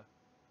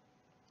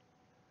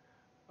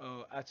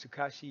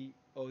Atsukashi.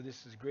 Oh,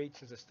 this is great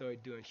since I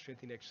started doing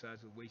strengthening exercise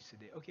with weights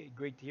today. Okay,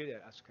 great to hear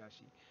that,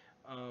 Atsukashi.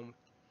 Um,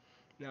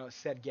 Now,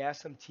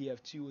 Sadgasm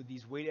TF2, will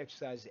these weight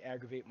exercises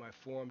aggravate my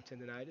forearm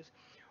tendonitis?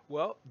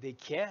 Well, they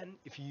can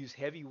if you use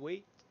heavy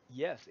weight.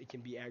 Yes, it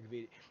can be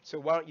aggravated. So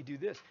why don't you do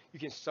this? You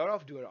can start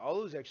off doing all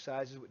those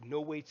exercises with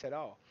no weights at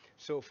all.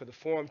 So for the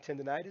forearm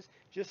tendonitis,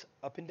 just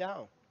up and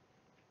down.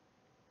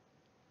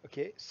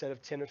 Okay, set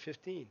of 10 or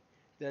 15.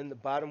 Then the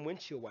bottom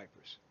windshield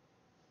wipers,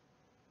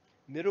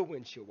 middle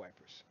windshield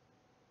wipers,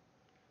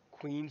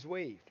 Queen's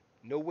wave,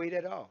 no weight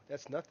at all.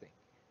 That's nothing.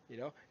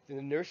 Then the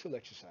inertial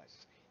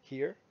exercises.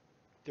 Here,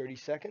 30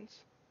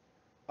 seconds,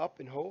 up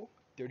and hold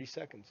 30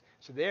 seconds.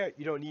 So there,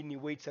 you don't need any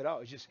weights at all.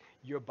 It's just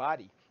your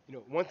body.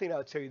 One thing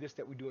I'll tell you this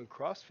that we do in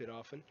CrossFit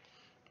often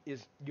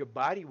is your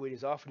body weight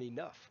is often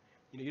enough.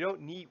 You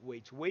don't need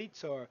weights.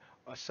 Weights are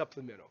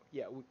supplemental.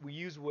 Yeah, we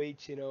use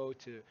weights,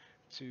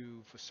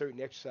 for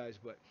certain exercise,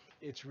 but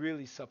it's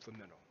really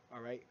supplemental.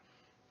 All right.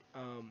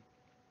 Um,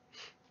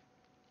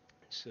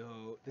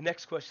 so the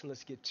next question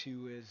let's get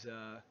to is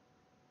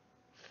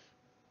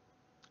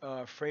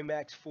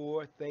Framax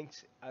 4.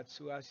 Thanks,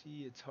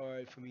 Atsuashi. It's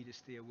hard for me to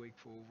stay awake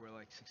for over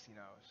like 16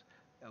 hours.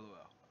 LOL.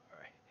 All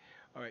right.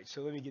 All right.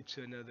 So let me get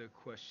to another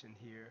question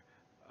here.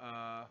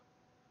 Uh,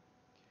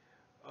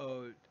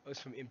 oh, it's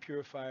from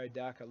Impurifier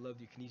Doc. I love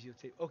your Kinesio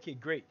tape. Okay,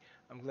 great.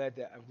 I'm glad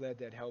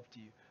that helped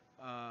you.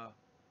 Uh,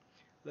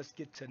 let's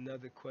get to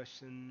another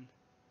question.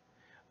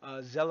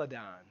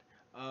 Zeladon.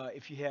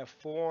 If you have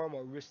forearm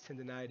or wrist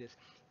tendonitis,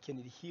 can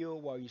it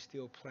heal while you're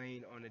still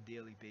playing on a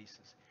daily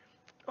basis?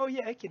 Oh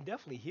yeah, it can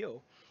definitely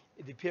heal.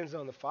 It depends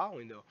on the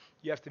following though.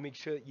 You have to make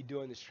sure that you're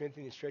doing the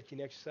strengthening and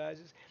stretching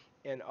exercises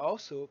and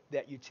also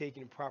that you're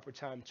taking proper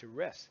time to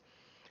rest.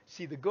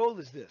 See, the goal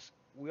is this.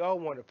 We all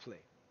want to play,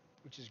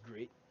 which is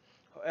great.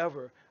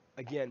 However,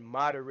 again,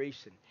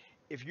 moderation.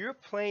 If you're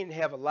playing and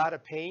have a lot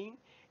of pain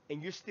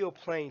and you're still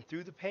playing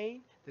through the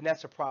pain, then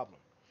that's a problem.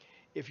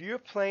 If you're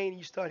playing and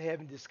you start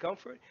having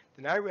discomfort,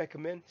 then I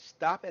recommend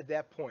stop at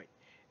that point.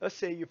 Let's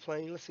say you're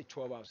playing, let's say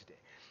 12 hours a day,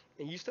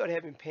 and you start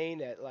having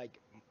pain at like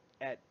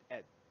at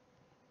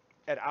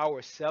at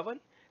hour 7,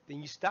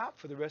 then you stop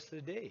for the rest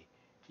of the day.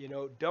 You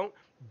know, don't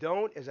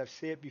as I've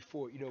said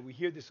before, we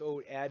hear this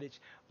old adage,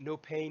 no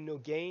pain, no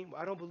gain.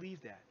 Well, I don't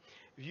believe that.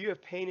 If you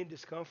have pain and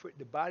discomfort,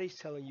 the body's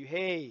telling you,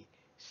 hey,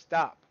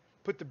 stop.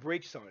 Put the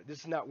brakes on it. This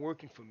is not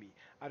working for me.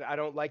 I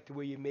don't like the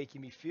way you're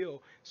making me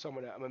feel, so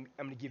I'm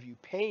gonna give you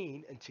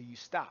pain until you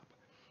stop.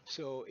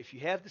 So if you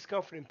have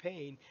discomfort and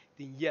pain,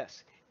 then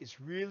yes,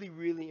 it's really,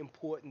 really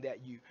important that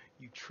you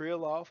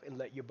trail off and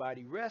let your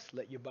body rest,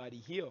 let your body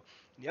heal.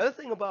 The other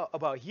thing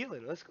about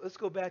healing, let's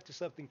go back to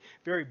something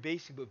very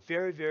basic but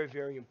very, very,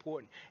 very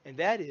important, and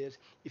that is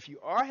if you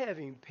are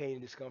having pain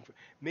and discomfort,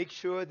 make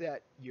sure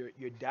that your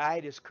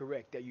diet is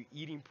correct, that you're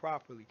eating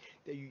properly,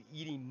 that you're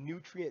eating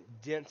nutrient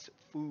dense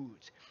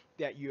foods,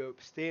 that you're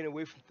staying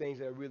away from things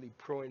that are really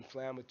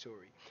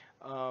pro-inflammatory,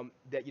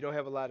 that you don't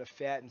have a lot of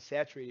fat and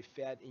saturated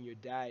fat in your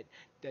diet,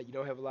 that you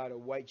don't have a lot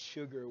of white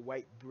sugar,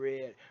 white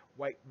bread,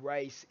 white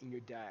rice in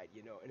your diet.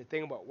 And the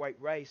thing about white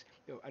rice,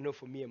 I know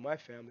for me and my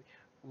family,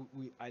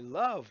 I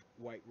love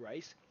white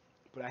rice,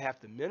 but I have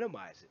to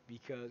minimize it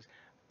because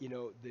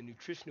the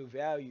nutritional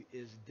value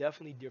is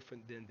definitely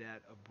different than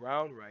that of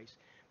brown rice.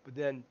 But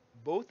then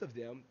both of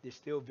them, they're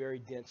still very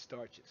dense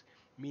starches,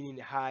 meaning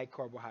high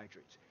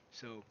carbohydrates.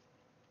 So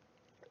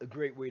a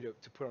great way to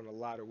put on a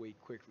lot of weight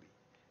quickly.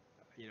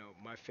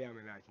 My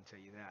family and I can tell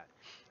you that.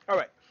 All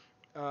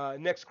right.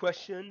 Next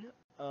question.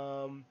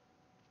 Um,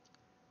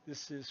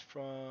 this is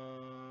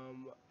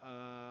from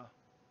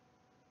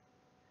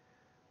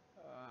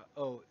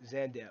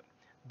Zandep.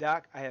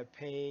 Doc, I have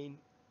pain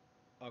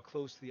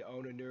close to the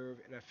ulnar nerve,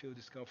 and I feel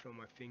discomfort on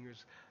my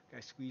fingers. I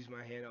squeeze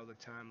my hand all the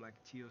time like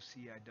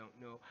TOC. I don't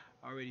know.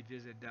 I already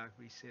visited a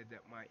doctor. He said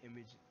that my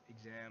image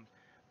exam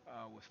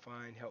was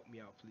fine. Help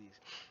me out, please.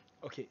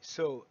 Okay,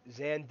 so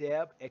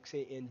Zandeb,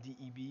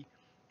 Xandeb.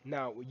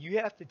 Now, what you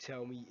have to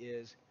tell me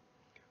is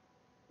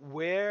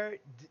where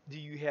do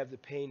you have the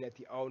pain at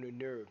the ulnar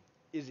nerve?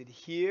 Is it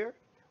here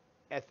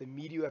at the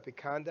medial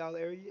epicondyle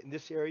area? In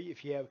this area,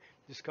 if you have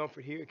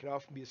discomfort here, it can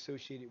often be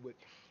associated with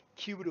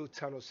cubital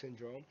tunnel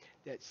syndrome.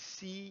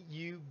 That's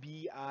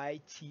Cubital,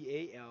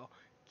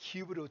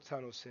 cubital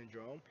tunnel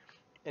syndrome,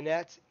 and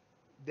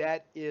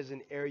that is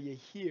an area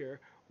here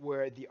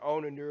where the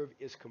ulnar nerve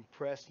is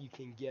compressed. You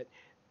can get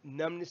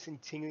numbness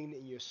and tingling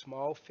in your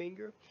small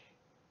finger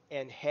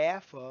and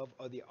half of,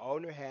 or the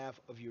ulnar half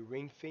of your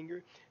ring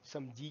finger,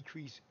 some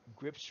decreased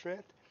grip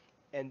strength,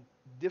 and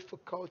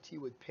difficulty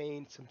with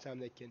pain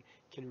sometimes that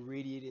can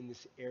radiate in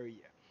this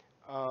area.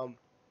 Um,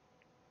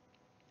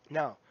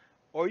 Now,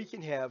 or you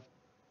can have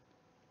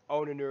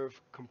ulnar nerve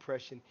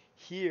compression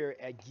here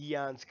at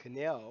Guillen's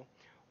canal,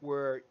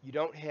 where you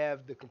don't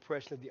have the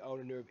compression of the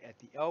ulnar nerve at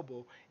the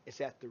elbow,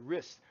 it's at the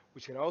wrist,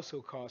 which can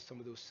also cause some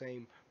of those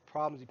same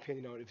problems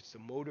depending on if it's the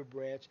motor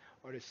branch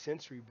or the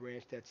sensory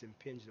branch that's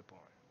impinged upon.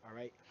 All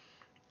right.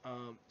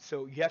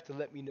 So you have to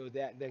let me know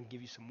that, and then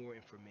give you some more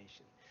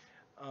information.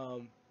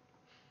 Um,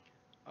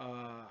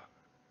 uh,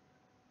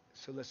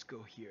 so let's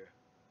go here.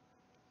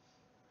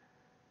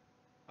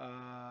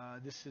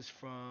 This is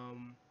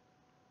from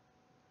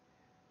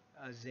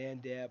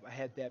Zandab. I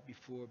had that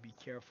before. Be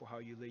careful how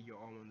you lay your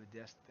arm on the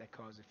desk. That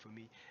caused it for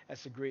me.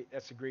 That's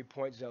a great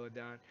point,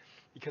 Zeladon,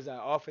 because I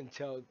often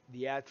tell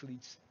the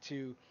athletes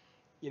to,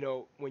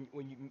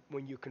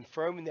 when you're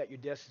confirming that your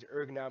desk is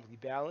ergonomically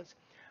balanced,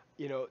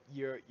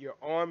 your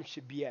arm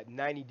should be at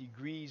 90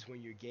 degrees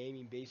when you're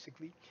gaming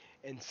basically,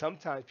 and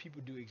sometimes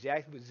people do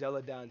exactly what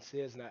Zeladon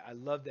says, and I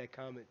love that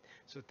comment,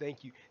 so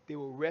thank you. They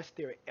will rest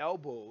their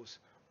elbows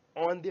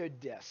on their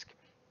desk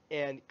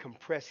and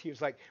compress here.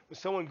 It's like when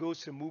someone goes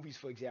to the movies,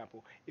 for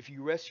example, if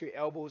you rest your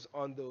elbows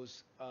on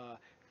those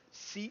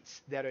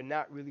seats that are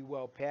not really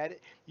well padded,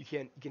 you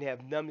can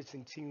have numbness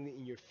and tingling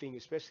in your finger,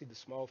 especially the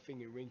small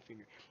finger and ring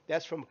finger.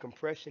 That's from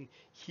compression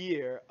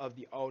here of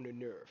the ulnar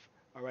nerve.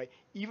 All right.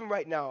 Even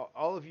right now,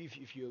 all of you,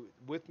 if you're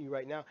with me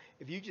right now,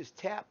 if you just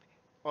tap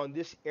on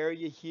this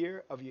area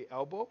here of your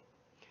elbow,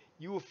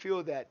 you will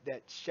feel that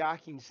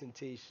shocking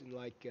sensation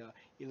like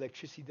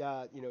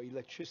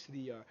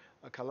electricity or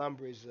a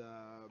calambra's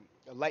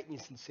a lightning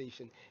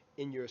sensation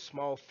in your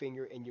small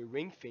finger and your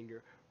ring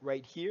finger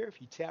right here.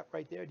 If you tap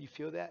right there, do you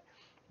feel that?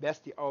 That's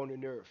the ulnar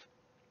nerve.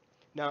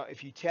 Now,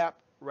 if you tap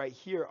right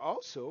here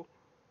also,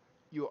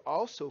 you'll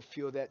also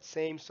feel that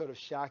same sort of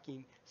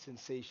shocking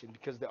sensation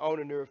because the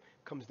ulnar nerve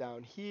comes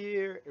down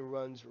here and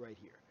runs right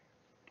here.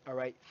 All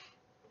right.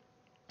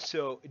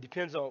 So it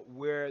depends on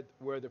where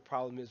the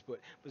problem is, but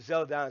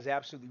Zeldon is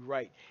absolutely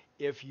right.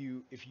 If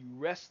you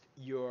rest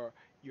your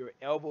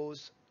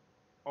elbows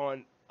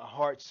on a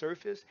hard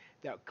surface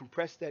that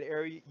compress that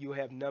area, you'll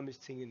have numbness,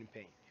 tingling, and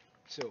pain.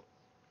 So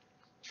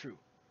true.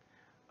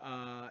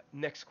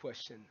 Next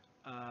question.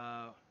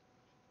 Uh,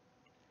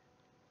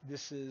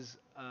 this is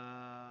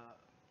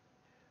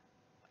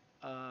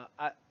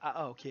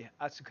okay,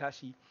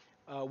 Atsukashi.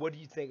 What do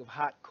you think of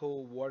hot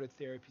cold water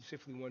therapy?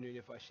 Specifically wondering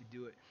if I should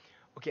do it.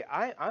 Okay,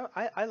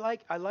 I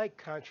like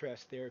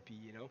contrast therapy.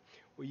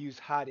 We use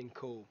hot and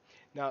cold.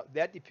 Now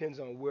that depends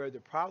on where the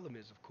problem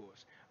is, of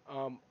course.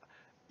 Um,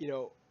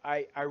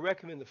 I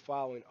recommend the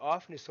following.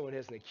 Often, if someone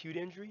has an acute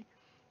injury,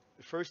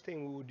 the first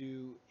thing we will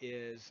do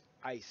is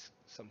ice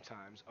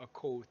sometimes or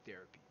cold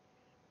therapy.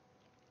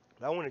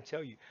 But I want to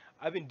tell you,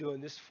 I've been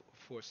doing this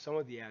for some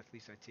of the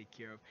athletes I take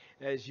care of.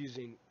 That is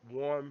using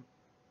warm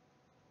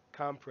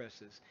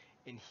compresses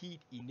and heat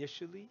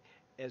initially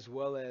as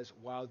well as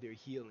while they're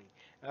healing.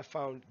 I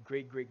found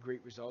great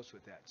results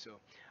with that. So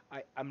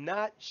I'm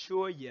not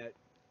sure yet,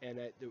 and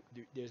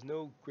there's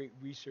no great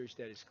research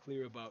that is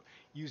clear about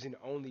using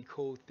only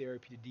cold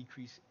therapy to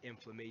decrease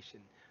inflammation.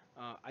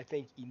 I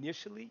think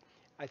initially,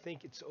 I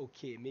think it's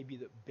okay, maybe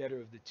the better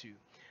of the two.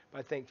 But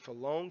I think for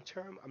long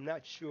term, I'm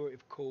not sure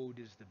if cold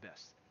is the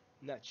best.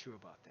 I'm not sure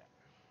about that.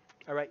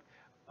 All right.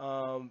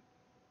 Um,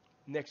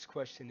 Next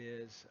question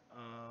is.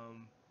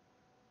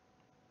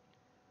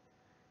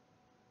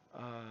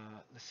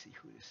 Let's see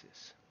who this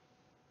is.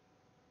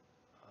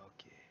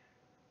 Okay.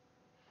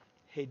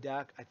 Hey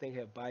doc, I think I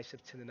have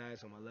bicep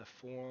tendonitis on my left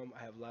forearm.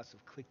 I have lots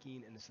of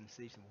clicking and a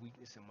sensation of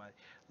weakness in my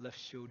left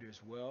shoulder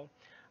as well.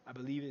 I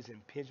believe it's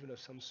impingement of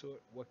some sort.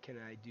 What can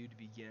I do to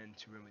begin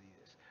to remedy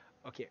this?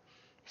 Okay,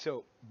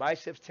 so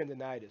biceps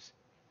tendonitis.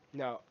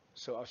 Now,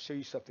 so I'll show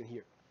you something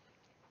here.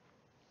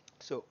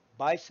 So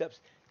biceps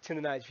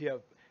tendonitis. If you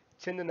have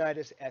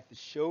tendonitis at the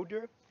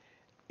shoulder,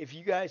 if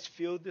you guys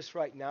feel this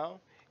right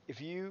now,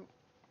 if you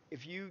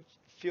if you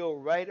feel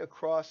right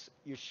across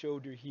your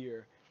shoulder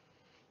here,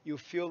 you'll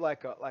feel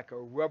like a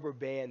rubber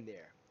band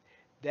there.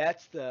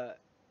 That's the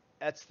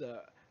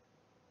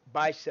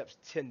biceps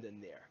tendon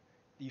there.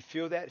 Do you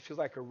feel that? It feels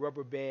like a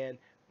rubber band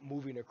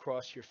moving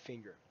across your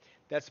finger.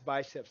 That's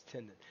biceps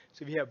tendon.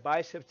 So if you have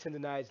biceps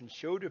tendonitis and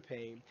shoulder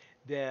pain,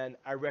 then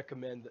I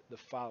recommend the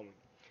following.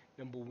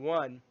 Number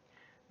one,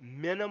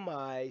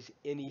 minimize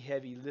any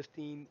heavy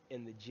lifting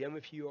in the gym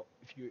if you're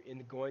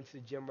in going to the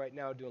gym right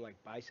now doing like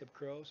bicep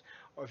curls,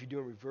 or if you're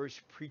doing reverse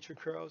preacher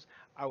curls.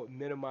 I would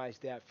minimize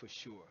that for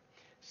sure.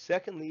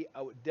 Secondly,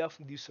 I would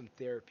definitely do some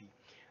therapy.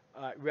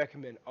 I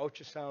recommend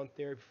ultrasound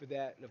therapy for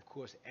that, and of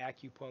course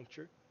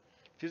acupuncture.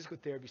 Physical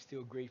therapy is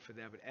still great for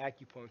that, but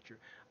acupuncture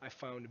I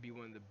found to be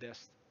one of the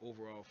best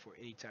overall for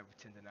any type of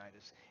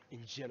tendonitis in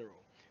general.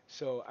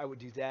 So I would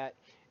do that.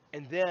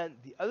 And then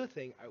the other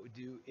thing I would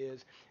do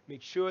is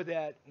make sure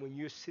that when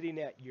you're sitting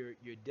at your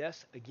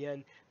desk,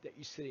 again, that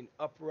you're sitting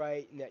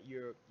upright and that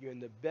you're in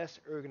the best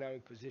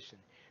ergonomic position.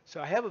 So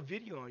I have a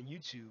video on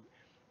YouTube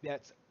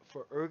that's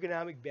for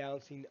ergonomic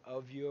balancing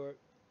of your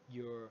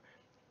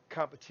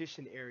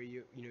competition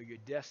area, your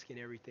desk and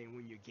everything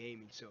when you're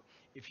gaming. So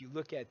if you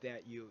look at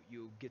that,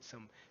 you'll get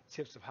some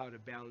tips of how to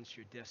balance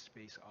your desk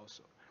space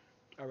also.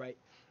 All right,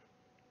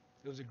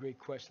 those are great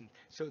questions.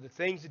 So the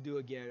things to do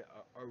again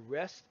are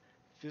rest,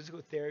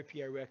 physical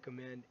therapy I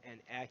recommend, and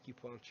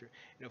acupuncture.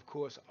 And of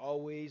course, I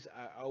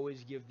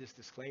always give this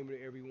disclaimer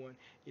to everyone.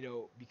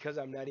 Because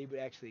I'm not able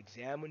to actually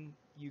examine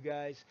you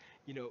guys,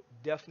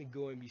 definitely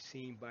go and be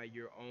seen by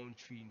your own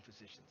treating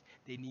physicians.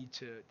 They need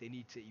to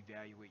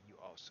evaluate you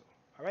also.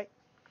 All right.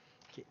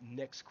 Okay.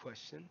 Next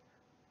question.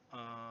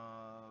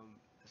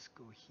 Let's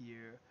go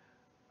here.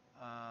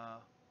 Uh,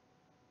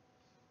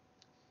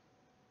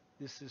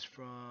 this is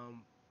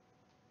from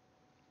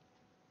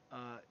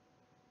uh,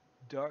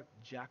 Dark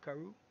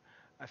Jakaru.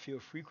 I feel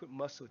frequent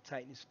muscle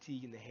tightness,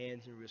 fatigue in the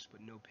hands and wrists,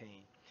 but no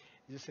pain.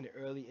 Is this an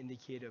early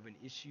indicator of an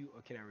issue,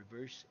 or can I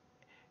reverse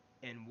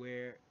and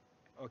wear,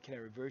 or can I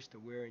reverse the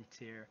wear and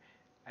tear?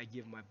 I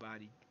give my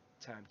body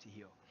time to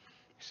heal.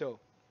 So,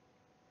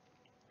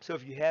 so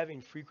if you're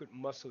having frequent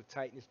muscle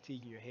tightness,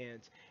 fatigue in your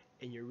hands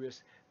and your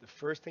wrists, the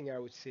first thing I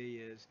would say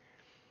is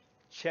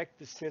check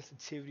the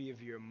sensitivity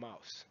of your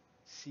mouse.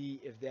 See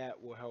if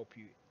that will help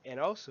you. And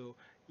also,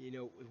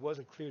 it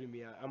wasn't clear to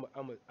me.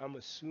 I'm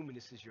assuming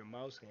this is your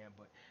mouse hand,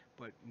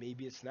 but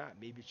maybe it's not.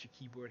 Maybe it's your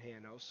keyboard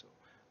hand also.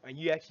 And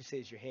you actually say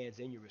it's your hands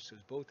and your wrists, so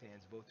it's both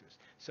hands, both wrists.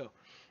 So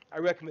I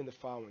recommend the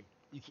following.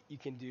 You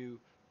can do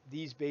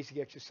these basic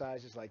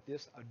exercises like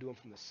this. I'll do them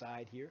from the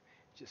side here,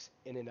 just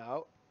in and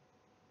out.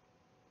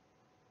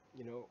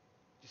 You know,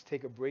 just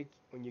take a break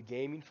when you're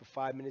gaming for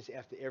 5 minutes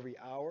after every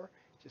hour,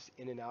 just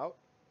in and out.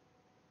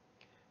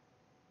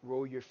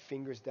 Roll your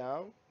fingers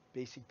down,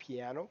 basic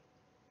piano,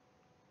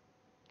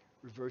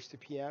 reverse the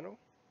piano.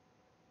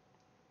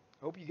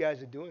 I hope you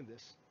guys are doing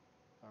this.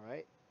 All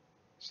right.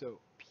 So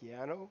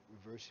piano,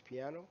 reverse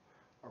piano,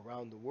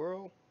 around the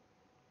world,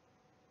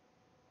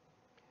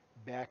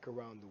 back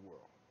around the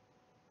world.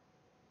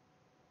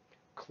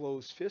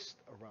 Closed fist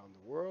around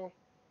the world,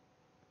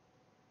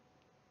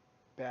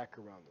 back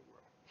around the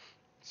world.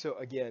 So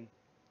again,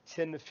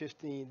 10 to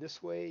 15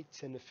 this way,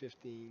 10 to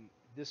 15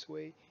 this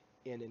way,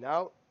 in and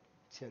out,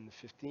 10 to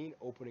 15,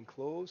 open and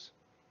close,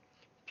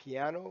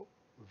 piano,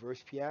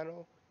 reverse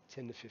piano,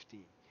 10 to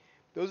 15.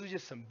 Those are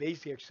just some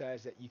basic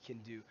exercises that you can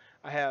do.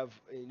 I have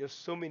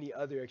so many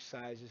other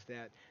exercises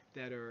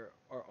that are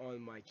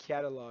on my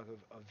catalog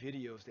of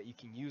videos that you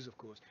can use, of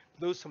course.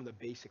 Those are some of the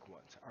basic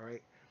ones. All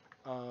right.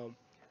 Um,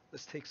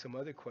 let's take some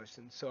other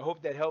questions. So I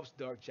hope that helps,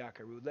 Dark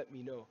Jackaroo. Let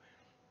me know.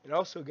 And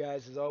also,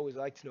 guys, as always,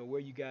 I like to know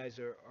where you guys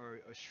are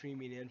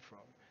streaming in from.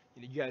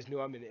 You guys know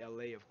I'm in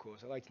LA, of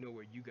course. I like to know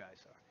where you guys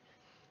are.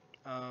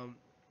 Um,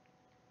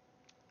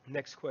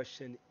 Next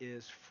question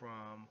is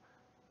from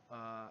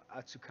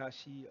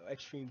Atsukashi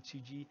Extreme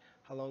 2G.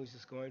 How long is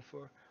this going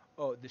for?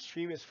 Oh, the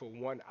stream is for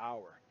 1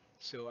 hour.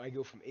 So I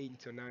go from 8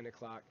 until 9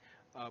 o'clock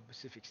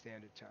Pacific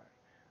Standard Time.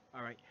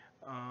 All right.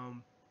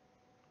 Um,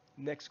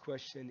 Next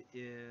question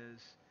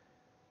is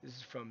this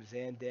is from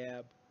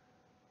Zandab.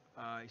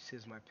 He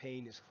says my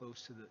pain is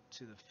close to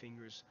the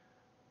fingers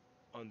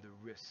on the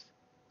wrist.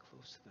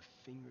 Close to the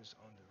fingers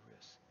on the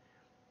wrist.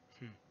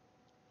 Hmm.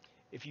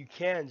 If you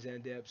can,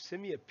 Zandab,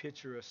 send me a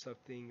picture or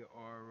something,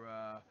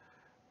 or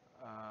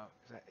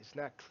 'cause it's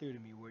not clear to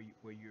me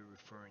where you're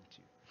referring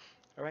to.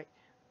 All right.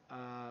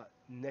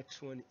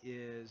 Next one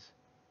is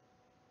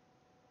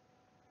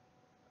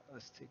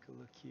let's take a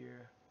look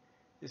here.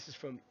 This is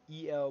from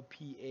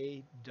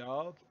ELPA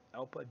Dog,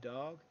 Alpha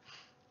Dog.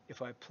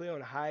 If I play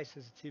on high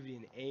sensitivity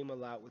and aim a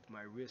lot with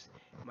my wrist,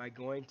 am I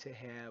going to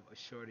have a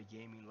shorter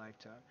gaming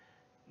lifetime?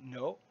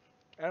 No,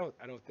 I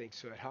don't think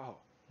so at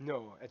all.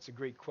 No, that's a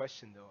great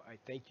question though. I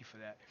thank you for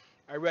that.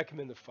 I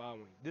recommend the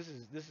following. This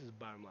is the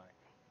bottom line.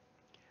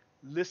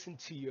 Listen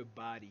to your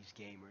bodies,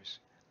 gamers.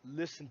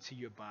 Listen to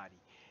your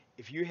body.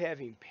 If you're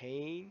having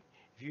pain,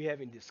 if you're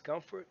having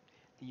discomfort,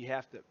 then you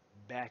have to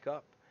back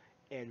up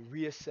and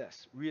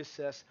reassess.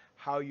 Reassess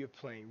how you're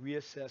playing.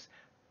 Reassess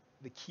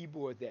the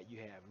keyboard that you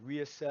have.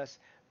 Reassess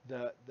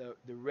the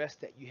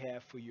rest that you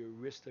have for your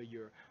wrist or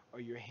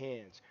your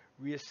hands.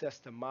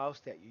 Reassess the mouse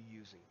that you're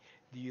using.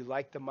 Do you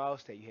like the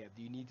mouse that you have?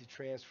 Do you need to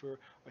transfer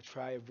or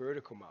try a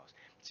vertical mouse?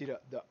 See,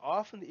 the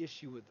often the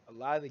issue with a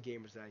lot of the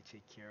gamers that I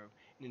take care of,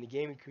 and in the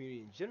gaming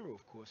community in general,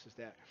 of course, is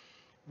that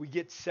we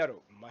get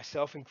settled,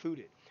 myself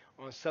included,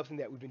 on something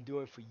that we've been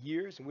doing for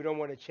years, and we don't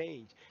want to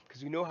change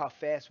because we know how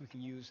fast we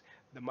can use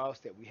the mouse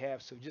that we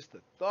have. So just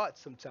the thought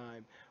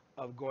sometime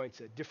of going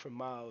to a different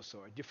mouse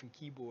or a different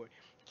keyboard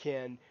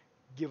can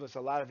give us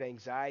a lot of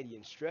anxiety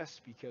and stress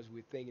because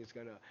we think it's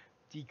going to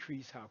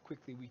decrease how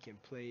quickly we can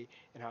play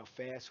and how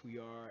fast we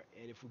are,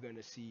 and if we're going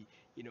to see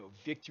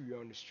victory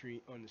on the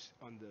street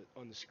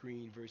on the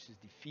screen versus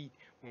defeat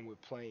when we're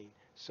playing.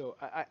 So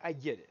I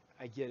get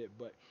it,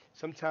 but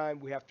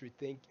sometimes we have to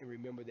think and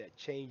remember that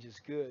change is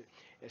good,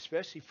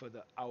 especially for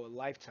our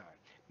lifetime.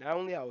 Not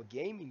only our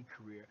gaming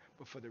career,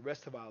 but for the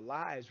rest of our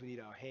lives, we need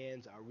our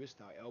hands, our wrists,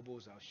 our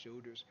elbows, our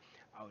shoulders,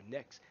 our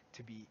necks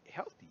to be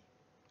healthy.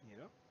 You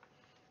know.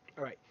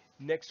 All right.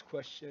 Next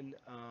question.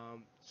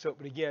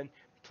 But again,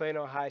 playing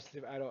on high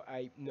step, I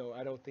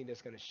don't think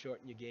that's going to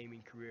shorten your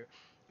gaming career.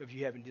 If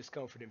you're having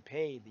discomfort and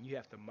pain, then you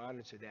have to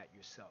monitor that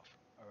yourself.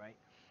 All right.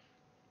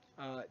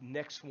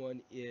 Next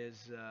one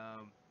is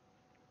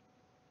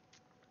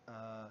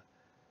uh,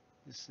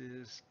 this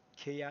is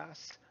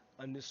chaos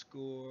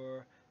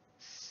underscore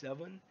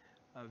seven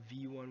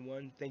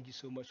V11. Thank you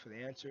so much for the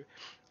answer.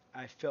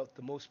 I felt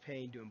the most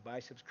pain doing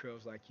biceps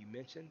curls, like you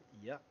mentioned.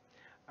 Yep.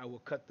 I will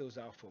cut those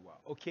out for a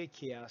while. Okay,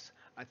 Chaos.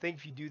 I think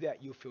if you do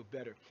that, you'll feel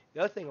better.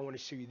 The other thing I want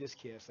to show you this,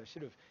 Chaos. I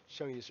should have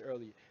shown you this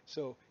earlier.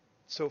 So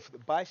for the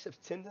biceps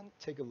tendon,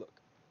 take a look.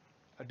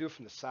 I'll do it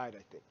from the side,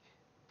 I think.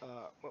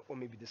 Well,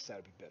 maybe this side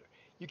would be better.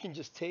 You can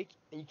just take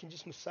and you can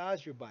just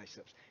massage your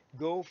biceps.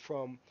 Go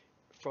from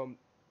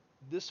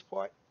this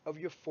part of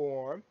your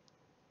forearm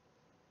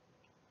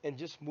and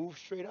just move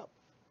straight up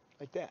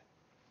like that.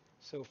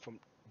 So from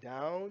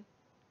down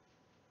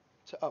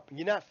to up. And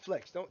you're not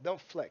flex.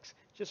 Don't flex.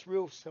 Just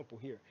real simple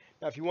here.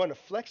 Now, if you want to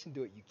flex and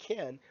do it, you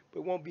can, but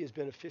it won't be as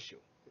beneficial.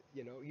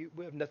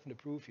 We have nothing to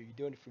prove here. You're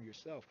doing it for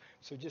yourself.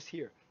 So just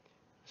here.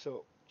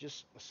 So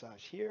just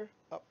massage here,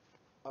 up,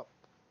 up,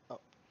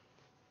 up,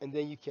 and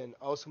then you can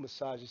also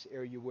massage this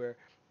area where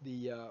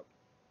the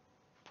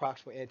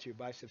proximal anterior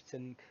biceps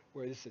tendon,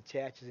 where this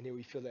attaches, and here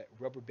we feel that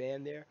rubber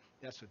band there.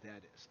 That's what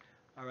that is.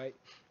 All right.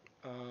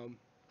 Um,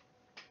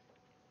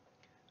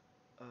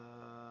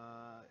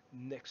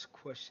 Next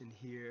question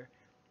here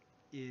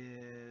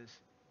is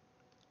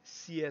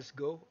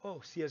CSGO.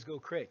 Oh,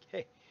 CSGO Craig.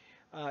 Hey,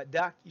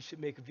 Doc, you should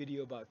make a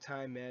video about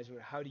time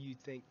management. How do you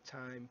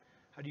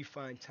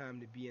find time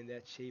to be in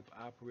that shape,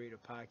 operate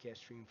a podcast,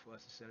 stream for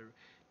us, etc.?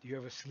 Do you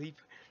ever sleep?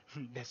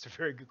 That's a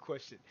very good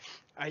question.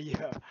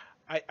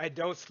 I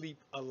don't sleep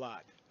a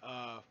lot.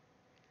 Uh,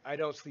 I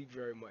don't sleep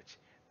very much.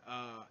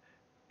 Uh,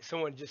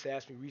 Someone just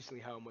asked me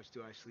recently how much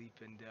do I sleep,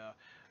 and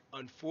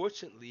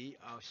unfortunately,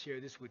 I'll share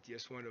this with you.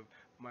 It's one of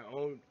my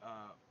own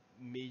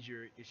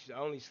major issues. I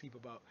only sleep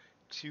about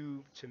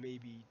 2 to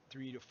maybe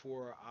 3 to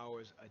 4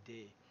 hours a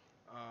day.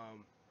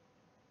 Um,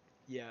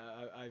 yeah,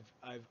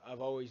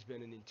 I've always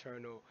been an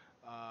internal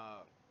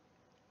uh,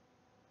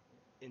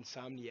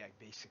 insomniac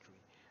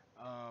basically.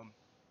 Um,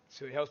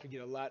 so it helps me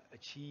get a lot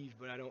achieved,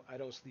 but I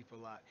don't sleep a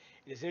lot.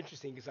 And it's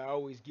interesting because I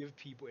always give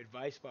people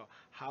advice about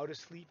how to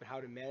sleep and how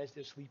to manage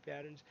their sleep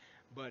patterns,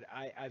 but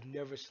I've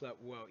never slept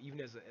well. Even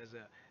as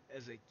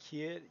a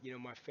kid,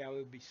 my family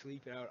would be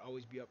sleeping. I would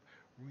always be up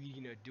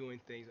reading or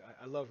doing things.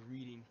 I love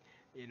reading,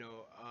 and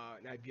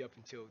I'd be up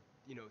until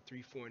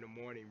 3, 4 in the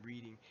morning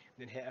reading,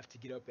 then have to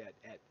get up at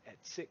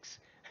 6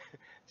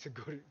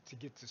 to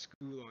get to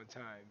school on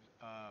time.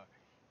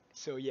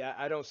 So yeah,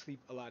 I don't sleep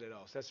a lot at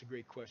all. So that's a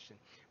great question.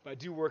 But I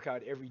do work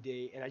out every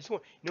day, and I just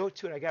want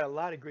too. And I got a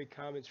lot of great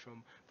comments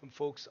from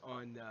folks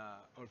on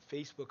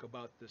Facebook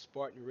about the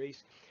Spartan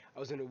race. I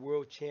was in a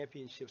World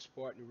Championship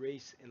Spartan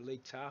race in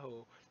Lake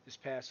Tahoe this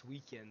past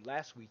weekend,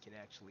 last weekend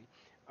actually,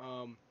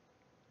 um,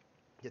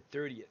 the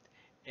 30th,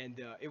 and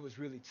it was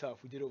really tough.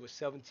 We did over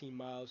 17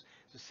 miles.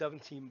 It's a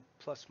 17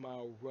 plus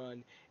mile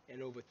run,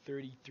 and over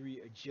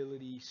 33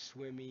 agility,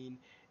 swimming,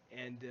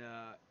 and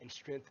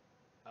strength.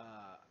 Uh,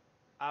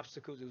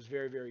 Obstacles. It was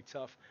very, very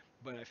tough,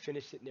 but I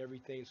finished it and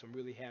everything, so I'm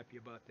really happy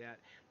about that.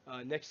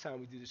 Next time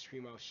we do the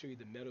stream, I'll show you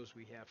the medals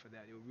we have for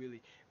that.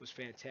 It was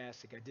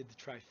fantastic. I did the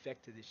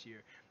trifecta this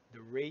year: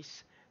 the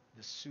race,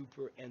 the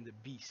super, and the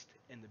beast.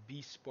 And the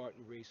beast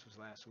Spartan race was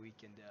last week,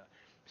 and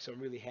so I'm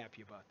really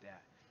happy about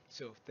that.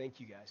 So thank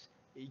you guys.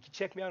 You can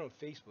check me out on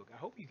Facebook. I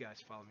hope you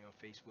guys follow me on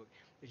Facebook.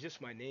 It's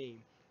just my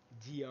name,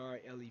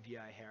 Drevi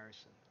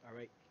Harrison. All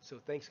right. So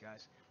thanks,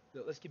 guys.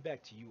 Let's get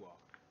back to you all.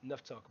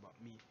 Enough talk about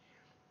me.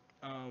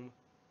 Um,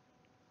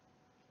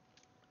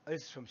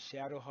 this is from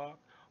Shadowhawk.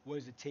 What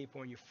is the tape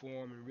on your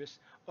forearm and wrist?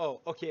 Oh,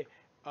 okay.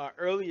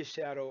 Earlier,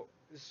 Shadow.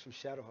 This is from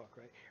Shadowhawk,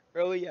 right?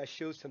 Earlier, I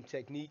showed some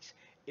techniques.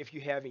 If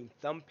you're having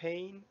thumb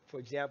pain, for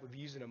example, if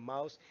you're using a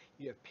mouse,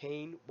 you have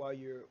pain while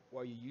you're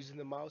using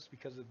the mouse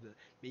because of the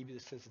maybe the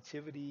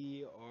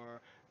sensitivity,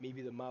 or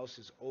maybe the mouse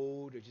is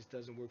old or just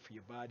doesn't work for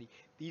your body.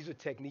 These are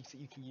techniques that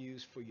you can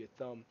use for your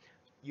thumb.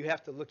 You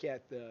have to look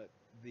at the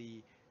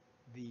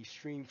the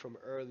stream from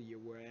earlier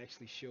where I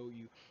actually show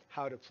you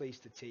how to place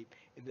the tape.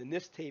 And then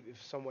this tape,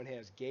 if someone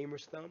has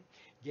gamer's thumb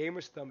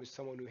is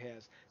someone who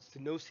has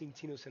stenosing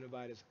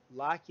tenosynovitis,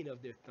 locking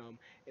of their thumb,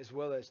 as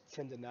well as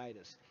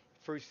tendonitis,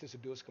 first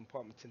sensibilis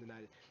compartment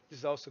tendonitis. This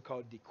is also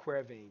called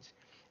Dequervain's.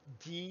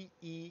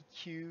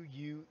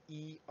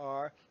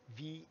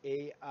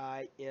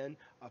 Dequervain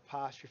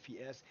apostrophe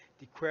S,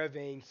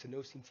 Dequervain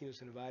stenosing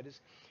tenosynovitis,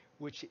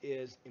 which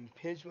is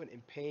impingement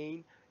and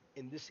pain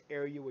in this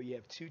area where you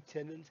have two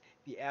tendons,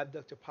 the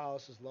abductor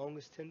pollicis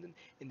longus tendon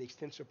and the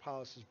extensor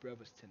pollicis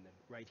brevis tendon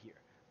right here.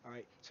 All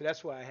right, so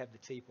that's why I have the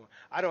tape on.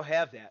 I don't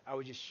have that. I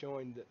was just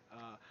showing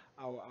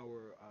our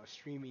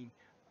streaming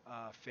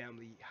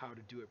family how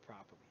to do it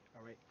properly.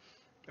 All right.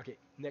 Okay.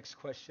 Next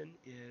question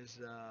is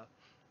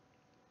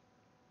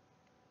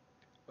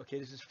okay.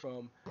 This is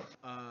from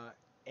uh,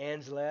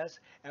 Anslas.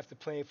 After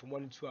playing for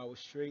 1 to 2 hours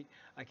straight,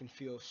 I can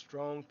feel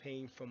strong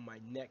pain from my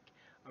neck.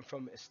 I'm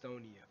from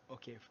Estonia.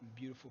 Okay, from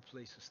beautiful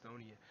place,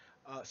 Estonia.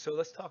 So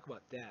let's talk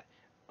about that.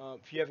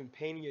 If you're having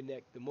pain in your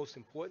neck, the most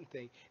important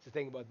thing is to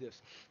think about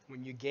this.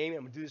 When you're gaming,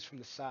 I'm gonna do this from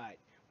the side.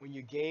 When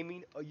you're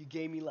gaming, are you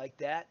gaming like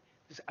that?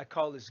 I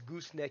call this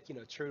goosenecking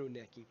or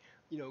turtlenecking.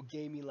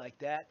 Gaming like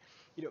that.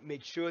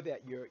 Make sure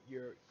that your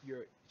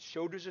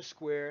shoulders are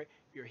square,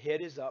 your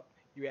head is up,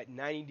 you're at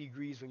 90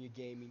 degrees when you're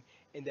gaming,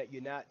 and that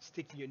you're not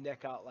sticking your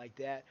neck out like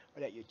that,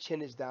 or that your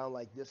chin is down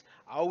like this.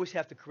 I always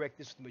have to correct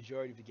this for the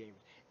majority of the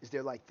gamers. Is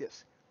they're like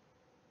this.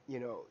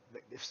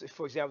 If,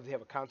 for example, they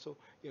have a console,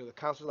 the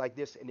console like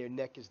this, and their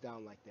neck is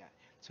down like that.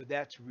 So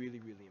that's really,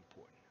 really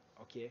important.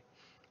 Okay.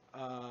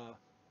 Uh,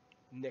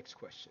 Next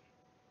question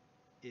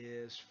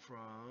is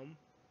from,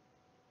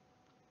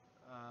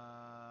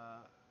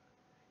 uh,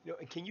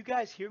 and can you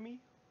guys hear me?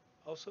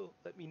 Also,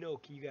 let me know.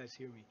 Can you guys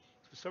hear me?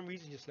 For some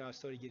reason, just now I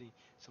started getting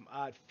some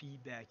odd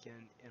feedback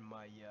in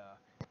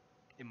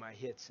my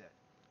headset.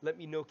 Let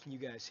me know. Can you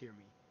guys hear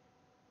me?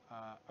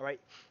 All right.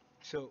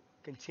 So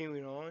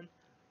continuing on.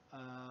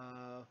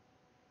 Uh,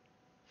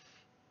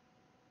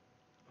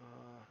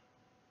 uh,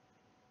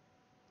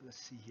 let's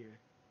see here.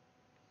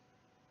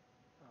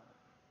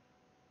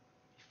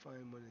 Let me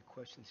find one of the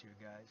questions here,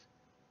 guys.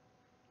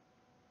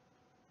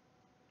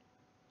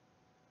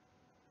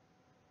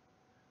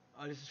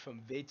 This is from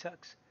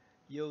Vatux.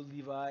 Yo,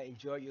 Levi,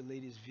 enjoy your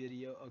latest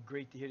video. Oh,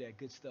 great to hear that.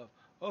 Good stuff.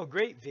 Oh,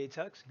 great,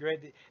 Vatux.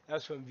 Great. That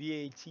was from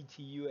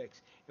VATTUX.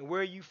 And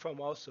where are you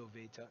from, also,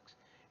 Vatux?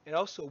 And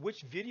also,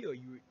 which video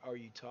are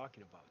you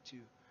talking about,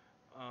 too?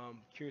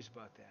 Curious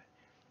about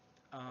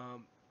that.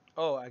 Um,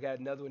 oh, I got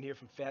another one here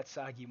from Fat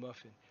Soggy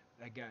Muffin.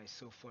 That guy is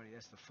so funny.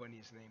 That's the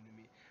funniest name to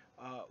me.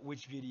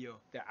 Which video?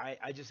 That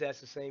I just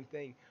asked the same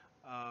thing.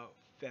 Uh,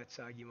 Fat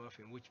Soggy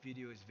Muffin. Which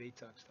video is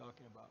Vatux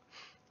talking about?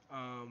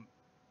 Um,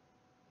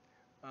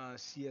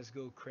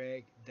 CSGO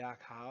Craig, Doc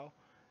Howe.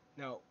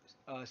 Now,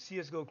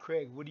 CSGO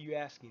Craig, what are you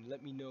asking?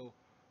 Let me know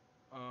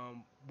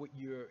what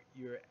you're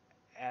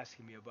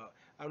asking me about.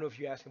 I don't know if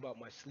you're asking about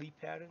my sleep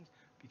patterns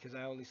because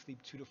I only sleep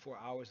 2 to 4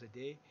 hours a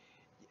day.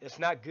 It's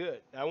not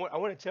good. I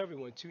want to tell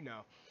everyone too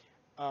now.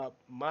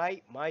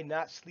 My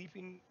not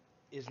sleeping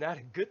is not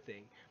a good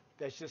thing.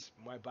 That's just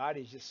my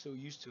body is just so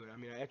used to it. I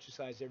mean, I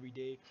exercise every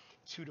day,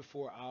 2 to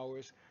 4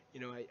 hours.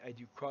 I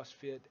do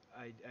CrossFit.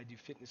 I do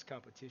fitness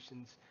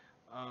competitions.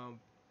 Um,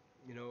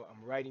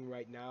 I'm writing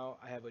right now.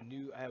 I have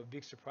a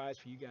big surprise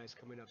for you guys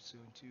coming up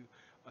soon too.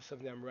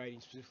 Something I'm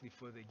writing specifically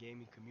for the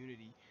gaming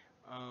community.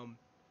 Um,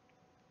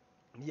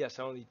 yes,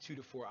 only 2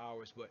 to 4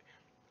 hours, but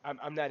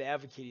I'm not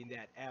advocating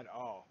that at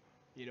all.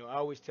 I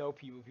always tell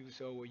people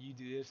say, oh, well, you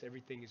do this,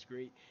 everything is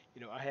great.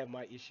 I have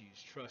my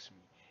issues, trust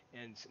me.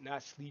 and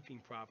not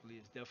sleeping properly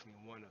is definitely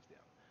one of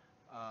them.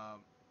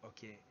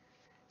 Okay,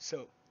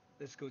 so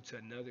let's go to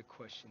another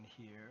question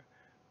here.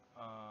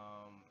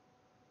 Um,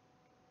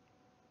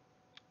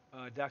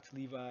 Dr.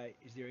 Levi,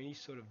 is there any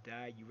sort of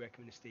diet you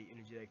recommend to stay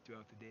energetic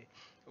throughout the day?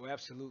 Oh,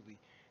 absolutely.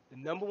 The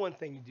number one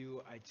thing to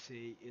do, I'd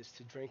say, is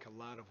to drink a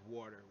lot of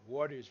water.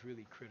 Water is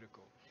really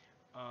critical.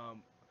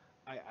 Um,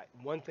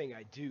 one thing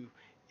I do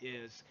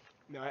is,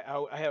 you know,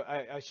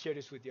 I share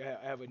this with you.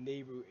 I have a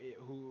neighbor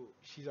who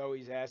she's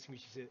always asking me.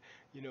 She said,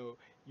 you know,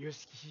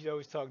 she's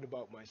always talking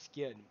about my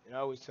skin, and I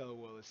always tell her,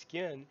 well, the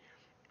skin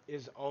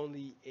is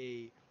only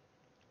a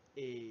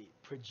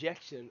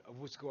projection of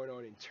what's going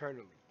on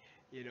internally.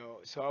 You know,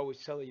 so I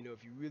always tell her, you know,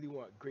 if you really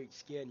want great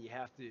skin, you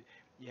have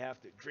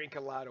to drink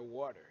a lot of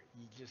water.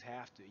 You just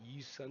have to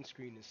use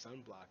sunscreen and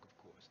sunblock, of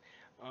course.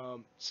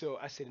 So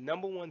I say the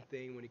number one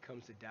thing when it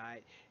comes to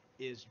diet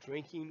is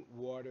drinking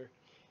water,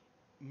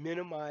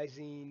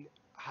 minimizing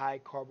high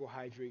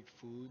carbohydrate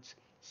foods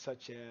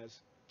such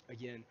as,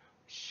 again,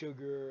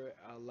 sugar,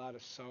 a lot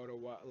of salt,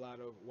 a lot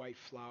of white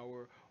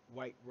flour,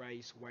 white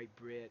rice, white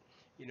bread,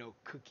 you know,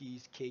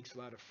 cookies, cakes, a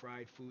lot of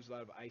fried foods, a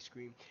lot of ice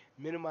cream,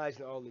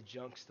 minimizing all the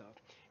junk stuff,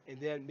 and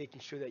then making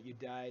sure that your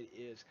diet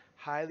is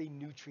highly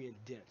nutrient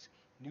dense.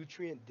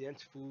 Nutrient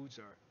dense foods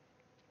are,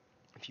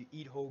 if you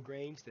eat whole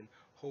grains, then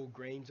whole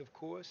grains, of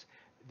course.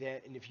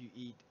 That, and if you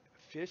eat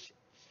fish,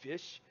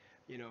 fish,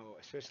 you know,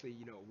 especially,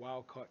 you know,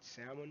 wild caught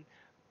salmon.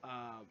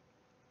 Um,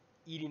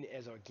 Eating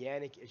as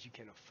organic as you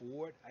can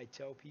afford. I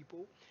tell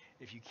people,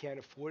 if you can't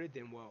afford it,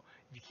 then well,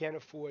 if you can't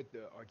afford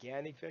the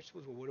organic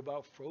vegetables, well, what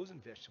about frozen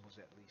vegetables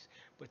at least?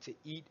 But to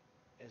eat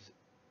as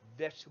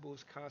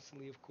vegetables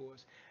constantly, of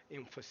course.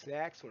 And for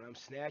snacks, when I'm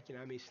snacking,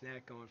 I may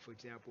snack on, for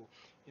example,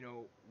 you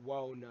know,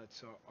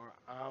 walnuts or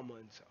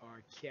almonds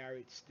or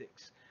carrot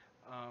sticks.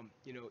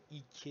 You know,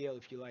 eat kale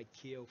if you like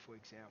kale, for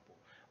example.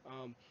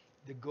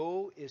 The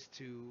goal is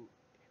to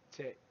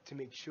to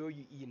make sure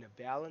you're eating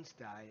a balanced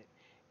diet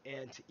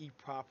and to eat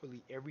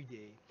properly every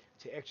day,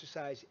 to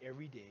exercise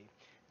every day,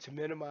 to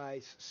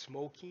minimize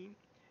smoking,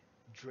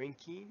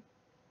 drinking.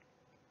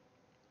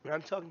 When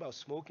I'm talking about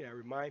smoking, I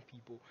remind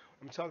people,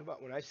 I'm talking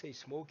about, when I say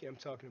smoking, I'm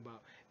talking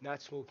about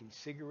not smoking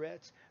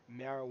cigarettes,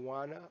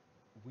 marijuana,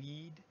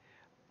 weed,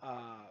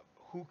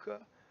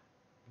 hookah,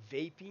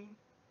 vaping,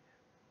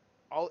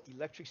 all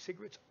electric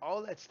cigarettes,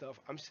 all that stuff.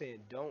 I'm saying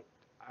don't.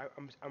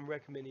 I'm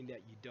recommending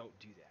that you don't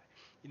do that.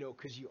 You know,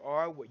 because you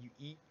are what you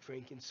eat,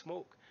 drink, and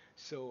smoke.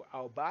 So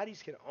our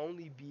bodies can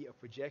only be a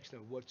projection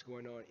of what's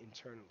going on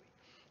internally.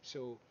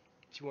 So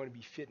if you want to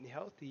be fit and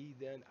healthy,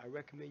 then I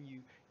recommend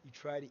you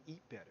try to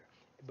eat better.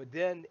 But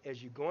then,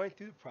 as you're going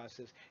through the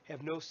process,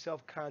 have no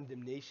self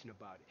condemnation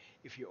about it.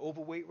 If you're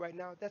overweight right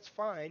now, that's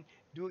fine.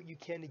 Do what you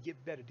can to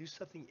get better. Do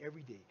something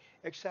every day.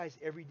 Exercise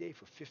every day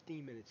for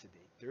 15 minutes a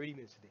day, 30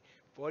 minutes a day,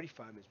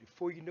 45 minutes.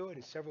 Before you know it,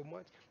 in several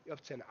months, you're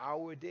up to an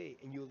hour a day,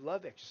 and you'll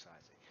love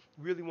exercising.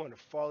 You really want to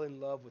fall in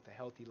love with a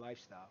healthy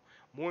lifestyle.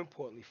 More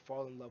importantly,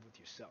 fall in love with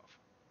yourself.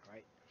 All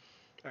right.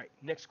 All right.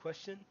 Next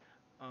question.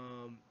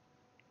 Um,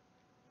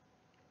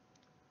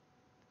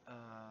 uh,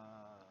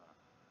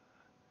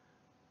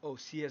 oh,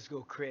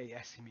 CS:GO Craig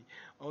asking me.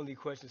 Only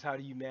question is, how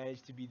do you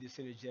manage to be this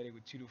energetic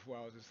with 2 to 4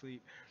 hours of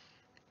sleep?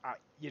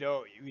 You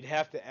know, you'd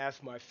have to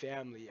ask my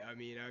family. I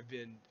mean, I've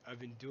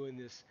been doing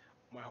this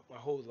my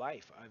whole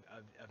life.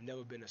 I've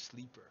never been a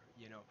sleeper.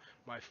 You know,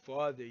 my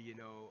father, you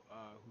know,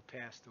 who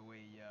passed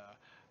away,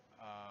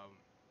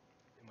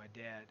 my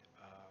dad,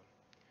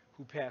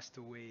 who passed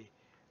away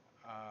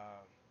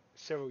uh,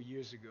 several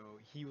years ago.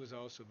 He was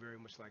also very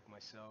much like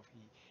myself.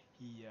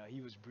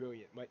 He was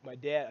brilliant. My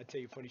dad, I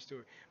tell you a funny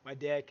story. My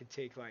dad could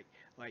take like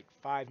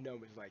five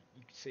numbers, like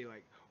you could say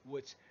like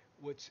what's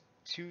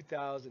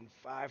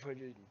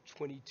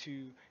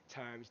 2,522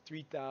 times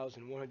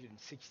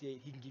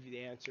 3,168. He can give you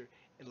the answer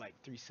in like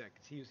 3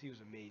 seconds. He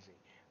was amazing,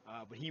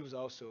 but he was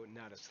also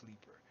not a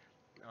sleeper.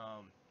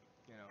 Um,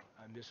 you know,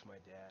 I miss my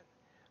dad.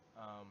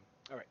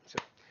 All right, so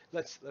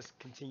let's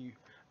continue.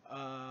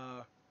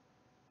 Uh,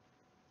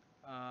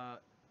 uh,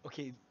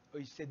 okay, oh,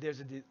 you said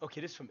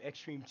okay. This is from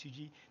Extreme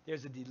 2G.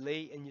 There's a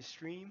delay in your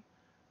stream.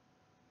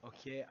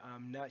 Okay,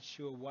 I'm not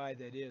sure why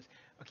that is.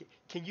 Okay,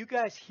 can you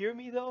guys hear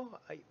me though?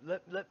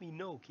 Let me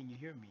know. Can you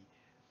hear me?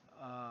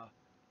 Uh,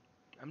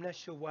 I'm not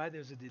sure why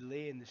there's a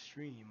delay in the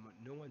stream.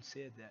 No one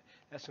said that.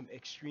 That's from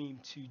Extreme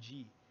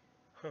 2G.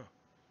 Huh.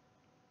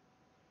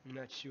 I'm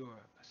not sure.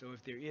 So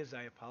if there is,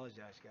 I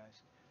apologize,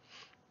 guys.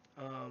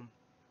 Um,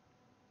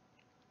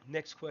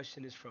 Next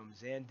question is from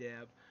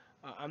Zandab.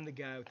 I'm the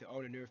guy with the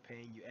ulnar nerve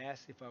pain. You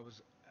asked if I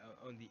was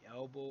on the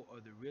elbow or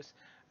the wrist.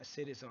 I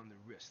said it's on the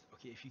wrist.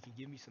 Okay, if you can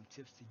give me some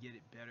tips to get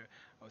it better,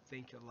 I would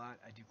thank you a lot.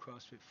 I do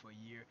CrossFit for a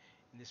year,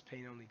 and this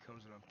pain only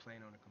comes when I'm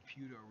playing on a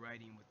computer or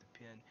writing with the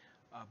pen.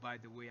 By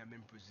the way, I'm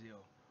in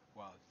Brazil.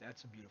 Wow,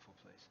 that's a beautiful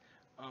place.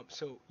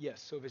 So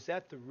yes, so if it's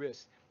at the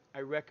wrist, I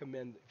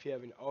recommend, if you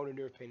have an ulnar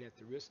nerve pain at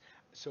the wrist,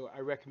 so I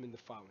recommend the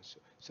following.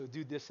 So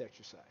do this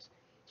exercise.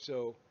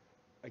 So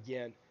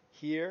again,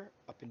 here,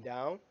 up and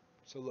down.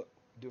 So look,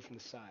 do it from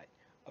the side.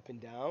 Up and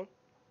down,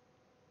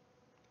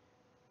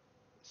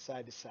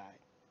 side to side.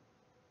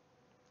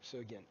 So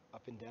again,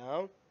 up and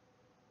down,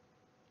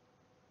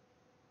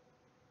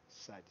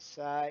 side to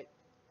side,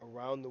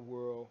 around the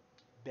world,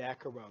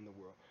 back around the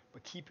world.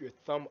 But keep your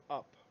thumb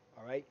up,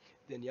 all right?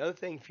 Then the other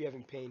thing, if you're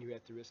having pain here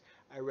at the wrist,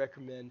 I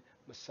recommend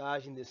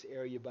massaging this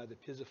area by the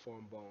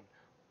pisiform bone.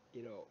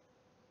 You know,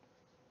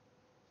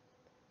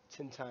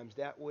 10 times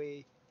that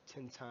way,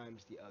 10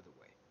 times the other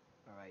way,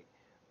 all right?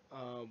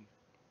 Um,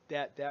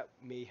 that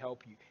may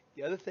help you.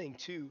 The other thing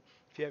too,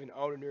 if you have an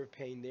outer nerve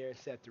pain there,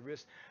 it's at the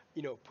wrist.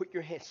 Put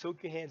your hands,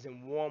 soak your hands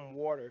in warm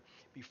water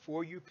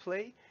before you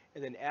play,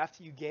 and then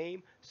after you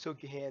game,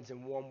 soak your hands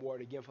in warm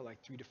water again for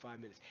like 3 to 5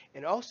 minutes.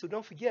 And also,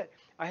 don't forget,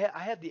 I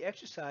have the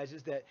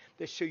exercises that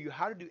show you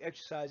how to do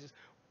exercises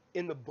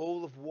in the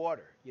bowl of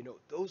water.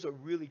 Those are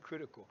really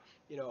critical.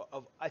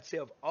 I'd say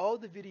of all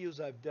the videos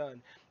I've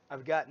done,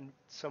 I've gotten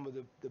some of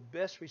the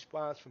best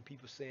response from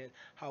people saying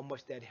how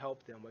much that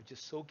helped them of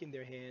just soaking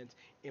their hands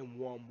in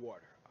warm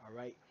water. All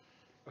right.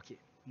 Okay.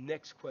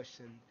 Next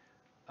question.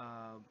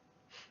 Um,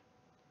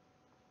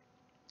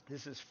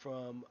 this is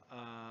from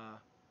uh,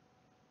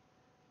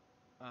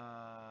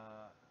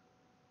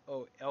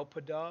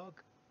 Elpa Dog.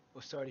 Oh,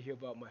 sorry to hear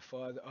about my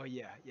father. Oh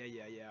yeah, yeah,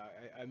 yeah, yeah.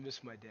 I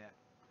miss my dad.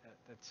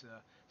 That's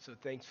so.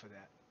 Thanks for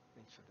that.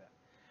 Thanks for that.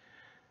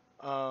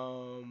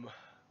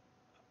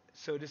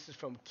 So this is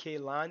from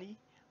Kaylani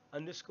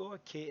underscore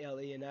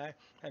KLANI. I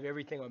have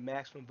everything on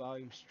maximum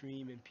volume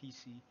stream and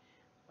PC.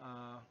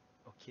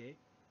 Okay.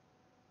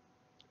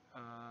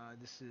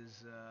 This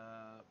is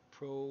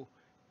Pro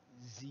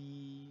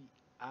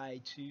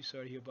ZI2.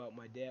 Sorry to hear about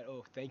my dad.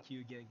 Oh, thank you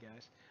again,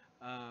 guys.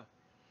 Uh,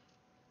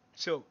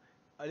 so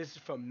this is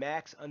from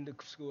Max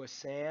underscore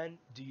San.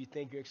 Do you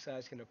think your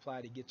exercise can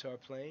apply to guitar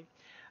playing?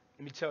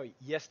 Let me tell you,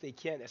 yes, they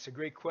can. That's a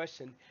great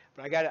question.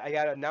 But I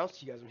gotta announce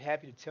to you guys. I'm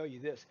happy to tell you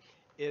this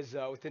is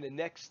within the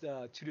next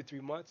 2 to 3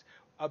 months,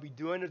 I'll be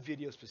doing a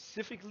video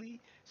specific.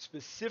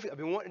 I've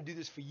been wanting to do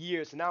this for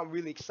years, and now I'm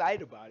really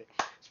excited about it.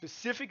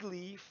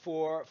 Specifically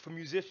for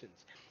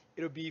musicians.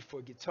 It'll be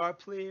for guitar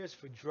players,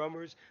 for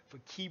drummers, for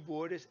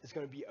keyboardists. It's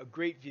gonna be a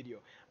great video.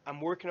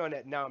 I'm working on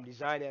that now. I'm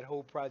designing that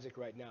whole project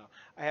right now.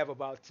 I have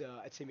about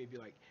I'd say maybe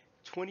like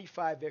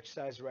 25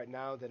 exercises right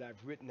now that I've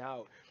written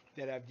out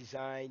that I've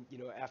designed,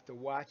 after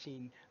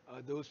watching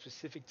those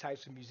specific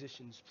types of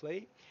musicians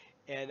play.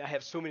 And I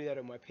have so many that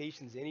are my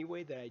patients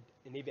anyway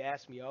and they've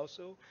asked me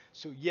also.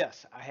 So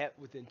yes, I have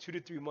within 2 to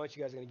 3 months,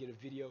 you guys are gonna get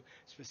a video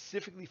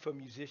specifically for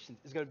musicians.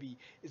 It's gonna be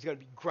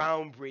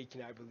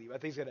groundbreaking, I believe. I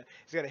think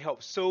it's gonna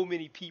help so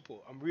many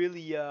people. I'm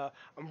really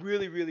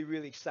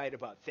excited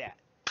about that.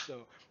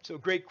 So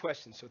great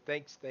question. So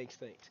thanks.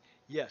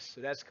 Yes,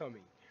 so that's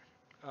coming.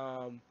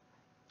 Um,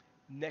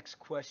 Next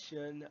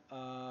question.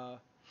 Hold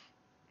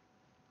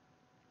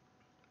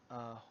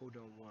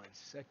on 1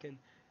 second,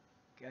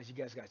 guys. You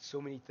guys got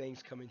so many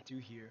things coming through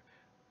here.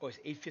 Oh, it's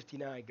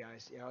 8:59,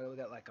 guys. I only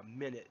got like a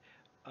minute.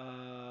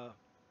 Uh,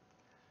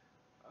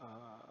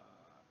 uh,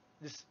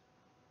 this.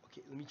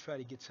 Okay, let me try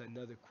to get to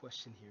another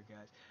question here,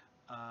 guys.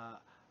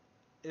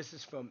 This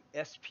is from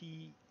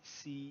SPCOPS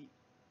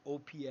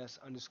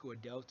underscore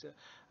Delta.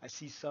 I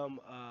see some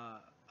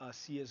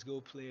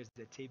CS:GO players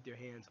that tape their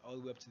hands all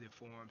the way up to their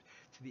forearms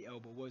to the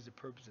elbow. What is the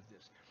purpose of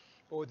this?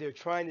 What they're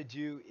trying to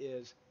do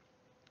is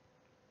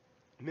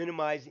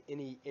minimize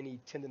any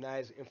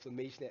tendonitis or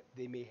inflammation that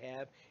they may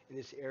have in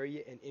this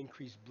area and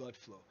increase blood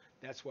flow.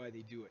 That's why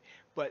they do it.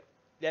 But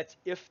that's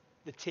if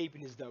the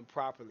taping is done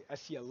properly. I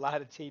see a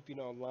lot of taping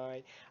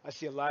online. I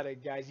see a lot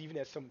of guys, even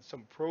as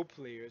some pro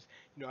players.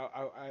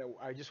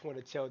 I just want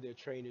to tell their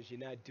trainers you're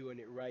not doing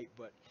it right,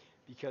 but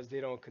because they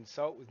don't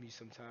consult with me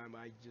sometime,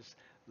 I just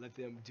let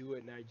them do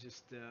it, and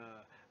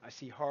I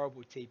see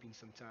horrible taping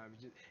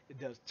sometimes. It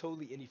does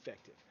totally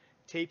ineffective.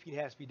 Taping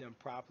has to be done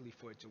properly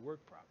for it to work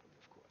properly,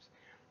 of course.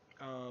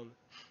 Um,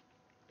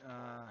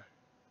 uh,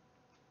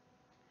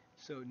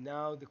 so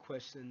now the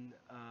question.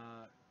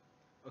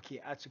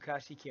 Okay,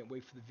 Atsukashi can't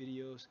wait for the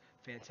videos.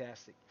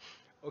 Fantastic.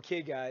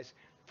 Okay, guys.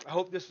 I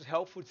hope this was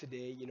helpful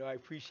today. I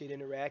appreciate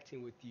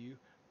interacting with you.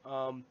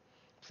 Um,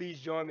 Please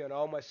join me on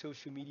all my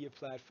social media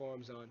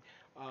platforms on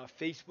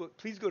Facebook.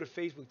 Please go to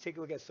Facebook. Take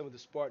a look at some of the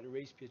Spartan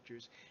race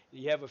pictures.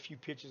 You have a few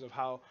pictures of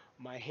how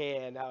I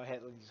had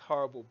these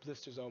horrible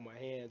blisters on my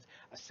hands.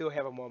 I still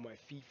have them on my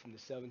feet from the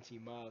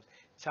 17 miles.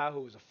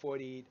 Tahoe was a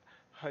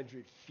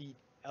 4,800 feet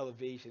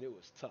elevation. It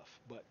was tough,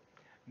 but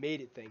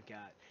made it, thank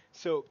God.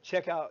 So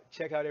check out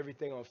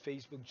everything on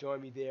Facebook.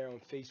 Join me there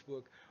on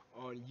Facebook,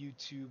 on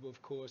YouTube,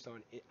 of course,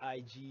 on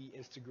IG,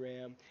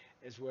 Instagram,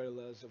 as well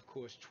as, of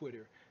course,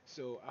 Twitter.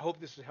 So I hope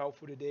this was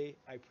helpful today.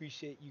 I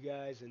appreciate you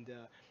guys, and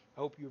I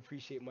hope you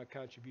appreciate my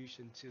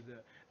contribution to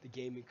the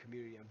gaming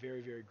community. I'm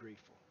very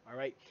grateful. All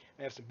right,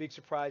 I have some big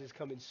surprises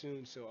coming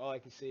soon, so all I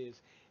can say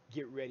is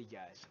get ready,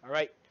 guys. All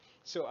right.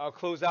 So I'll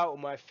close out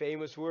with my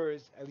famous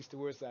words, at least the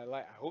words that I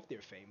like. I hope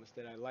they're famous,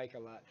 that I like a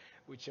lot,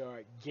 which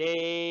are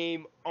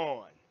game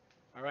on.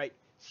 All right.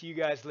 See you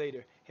guys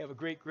later. Have a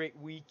great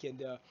week,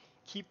 and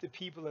keep the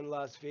people in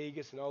Las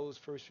Vegas and all those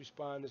first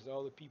responders and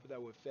all the people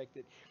that were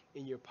affected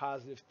in your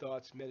positive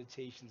thoughts,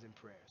 meditations, and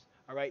prayers.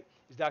 All right,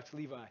 it's Dr.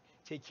 Levi.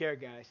 Take care,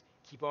 guys.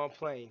 Keep on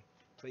playing.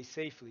 Play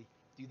safely.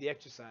 Do the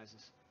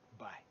exercises.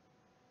 Bye.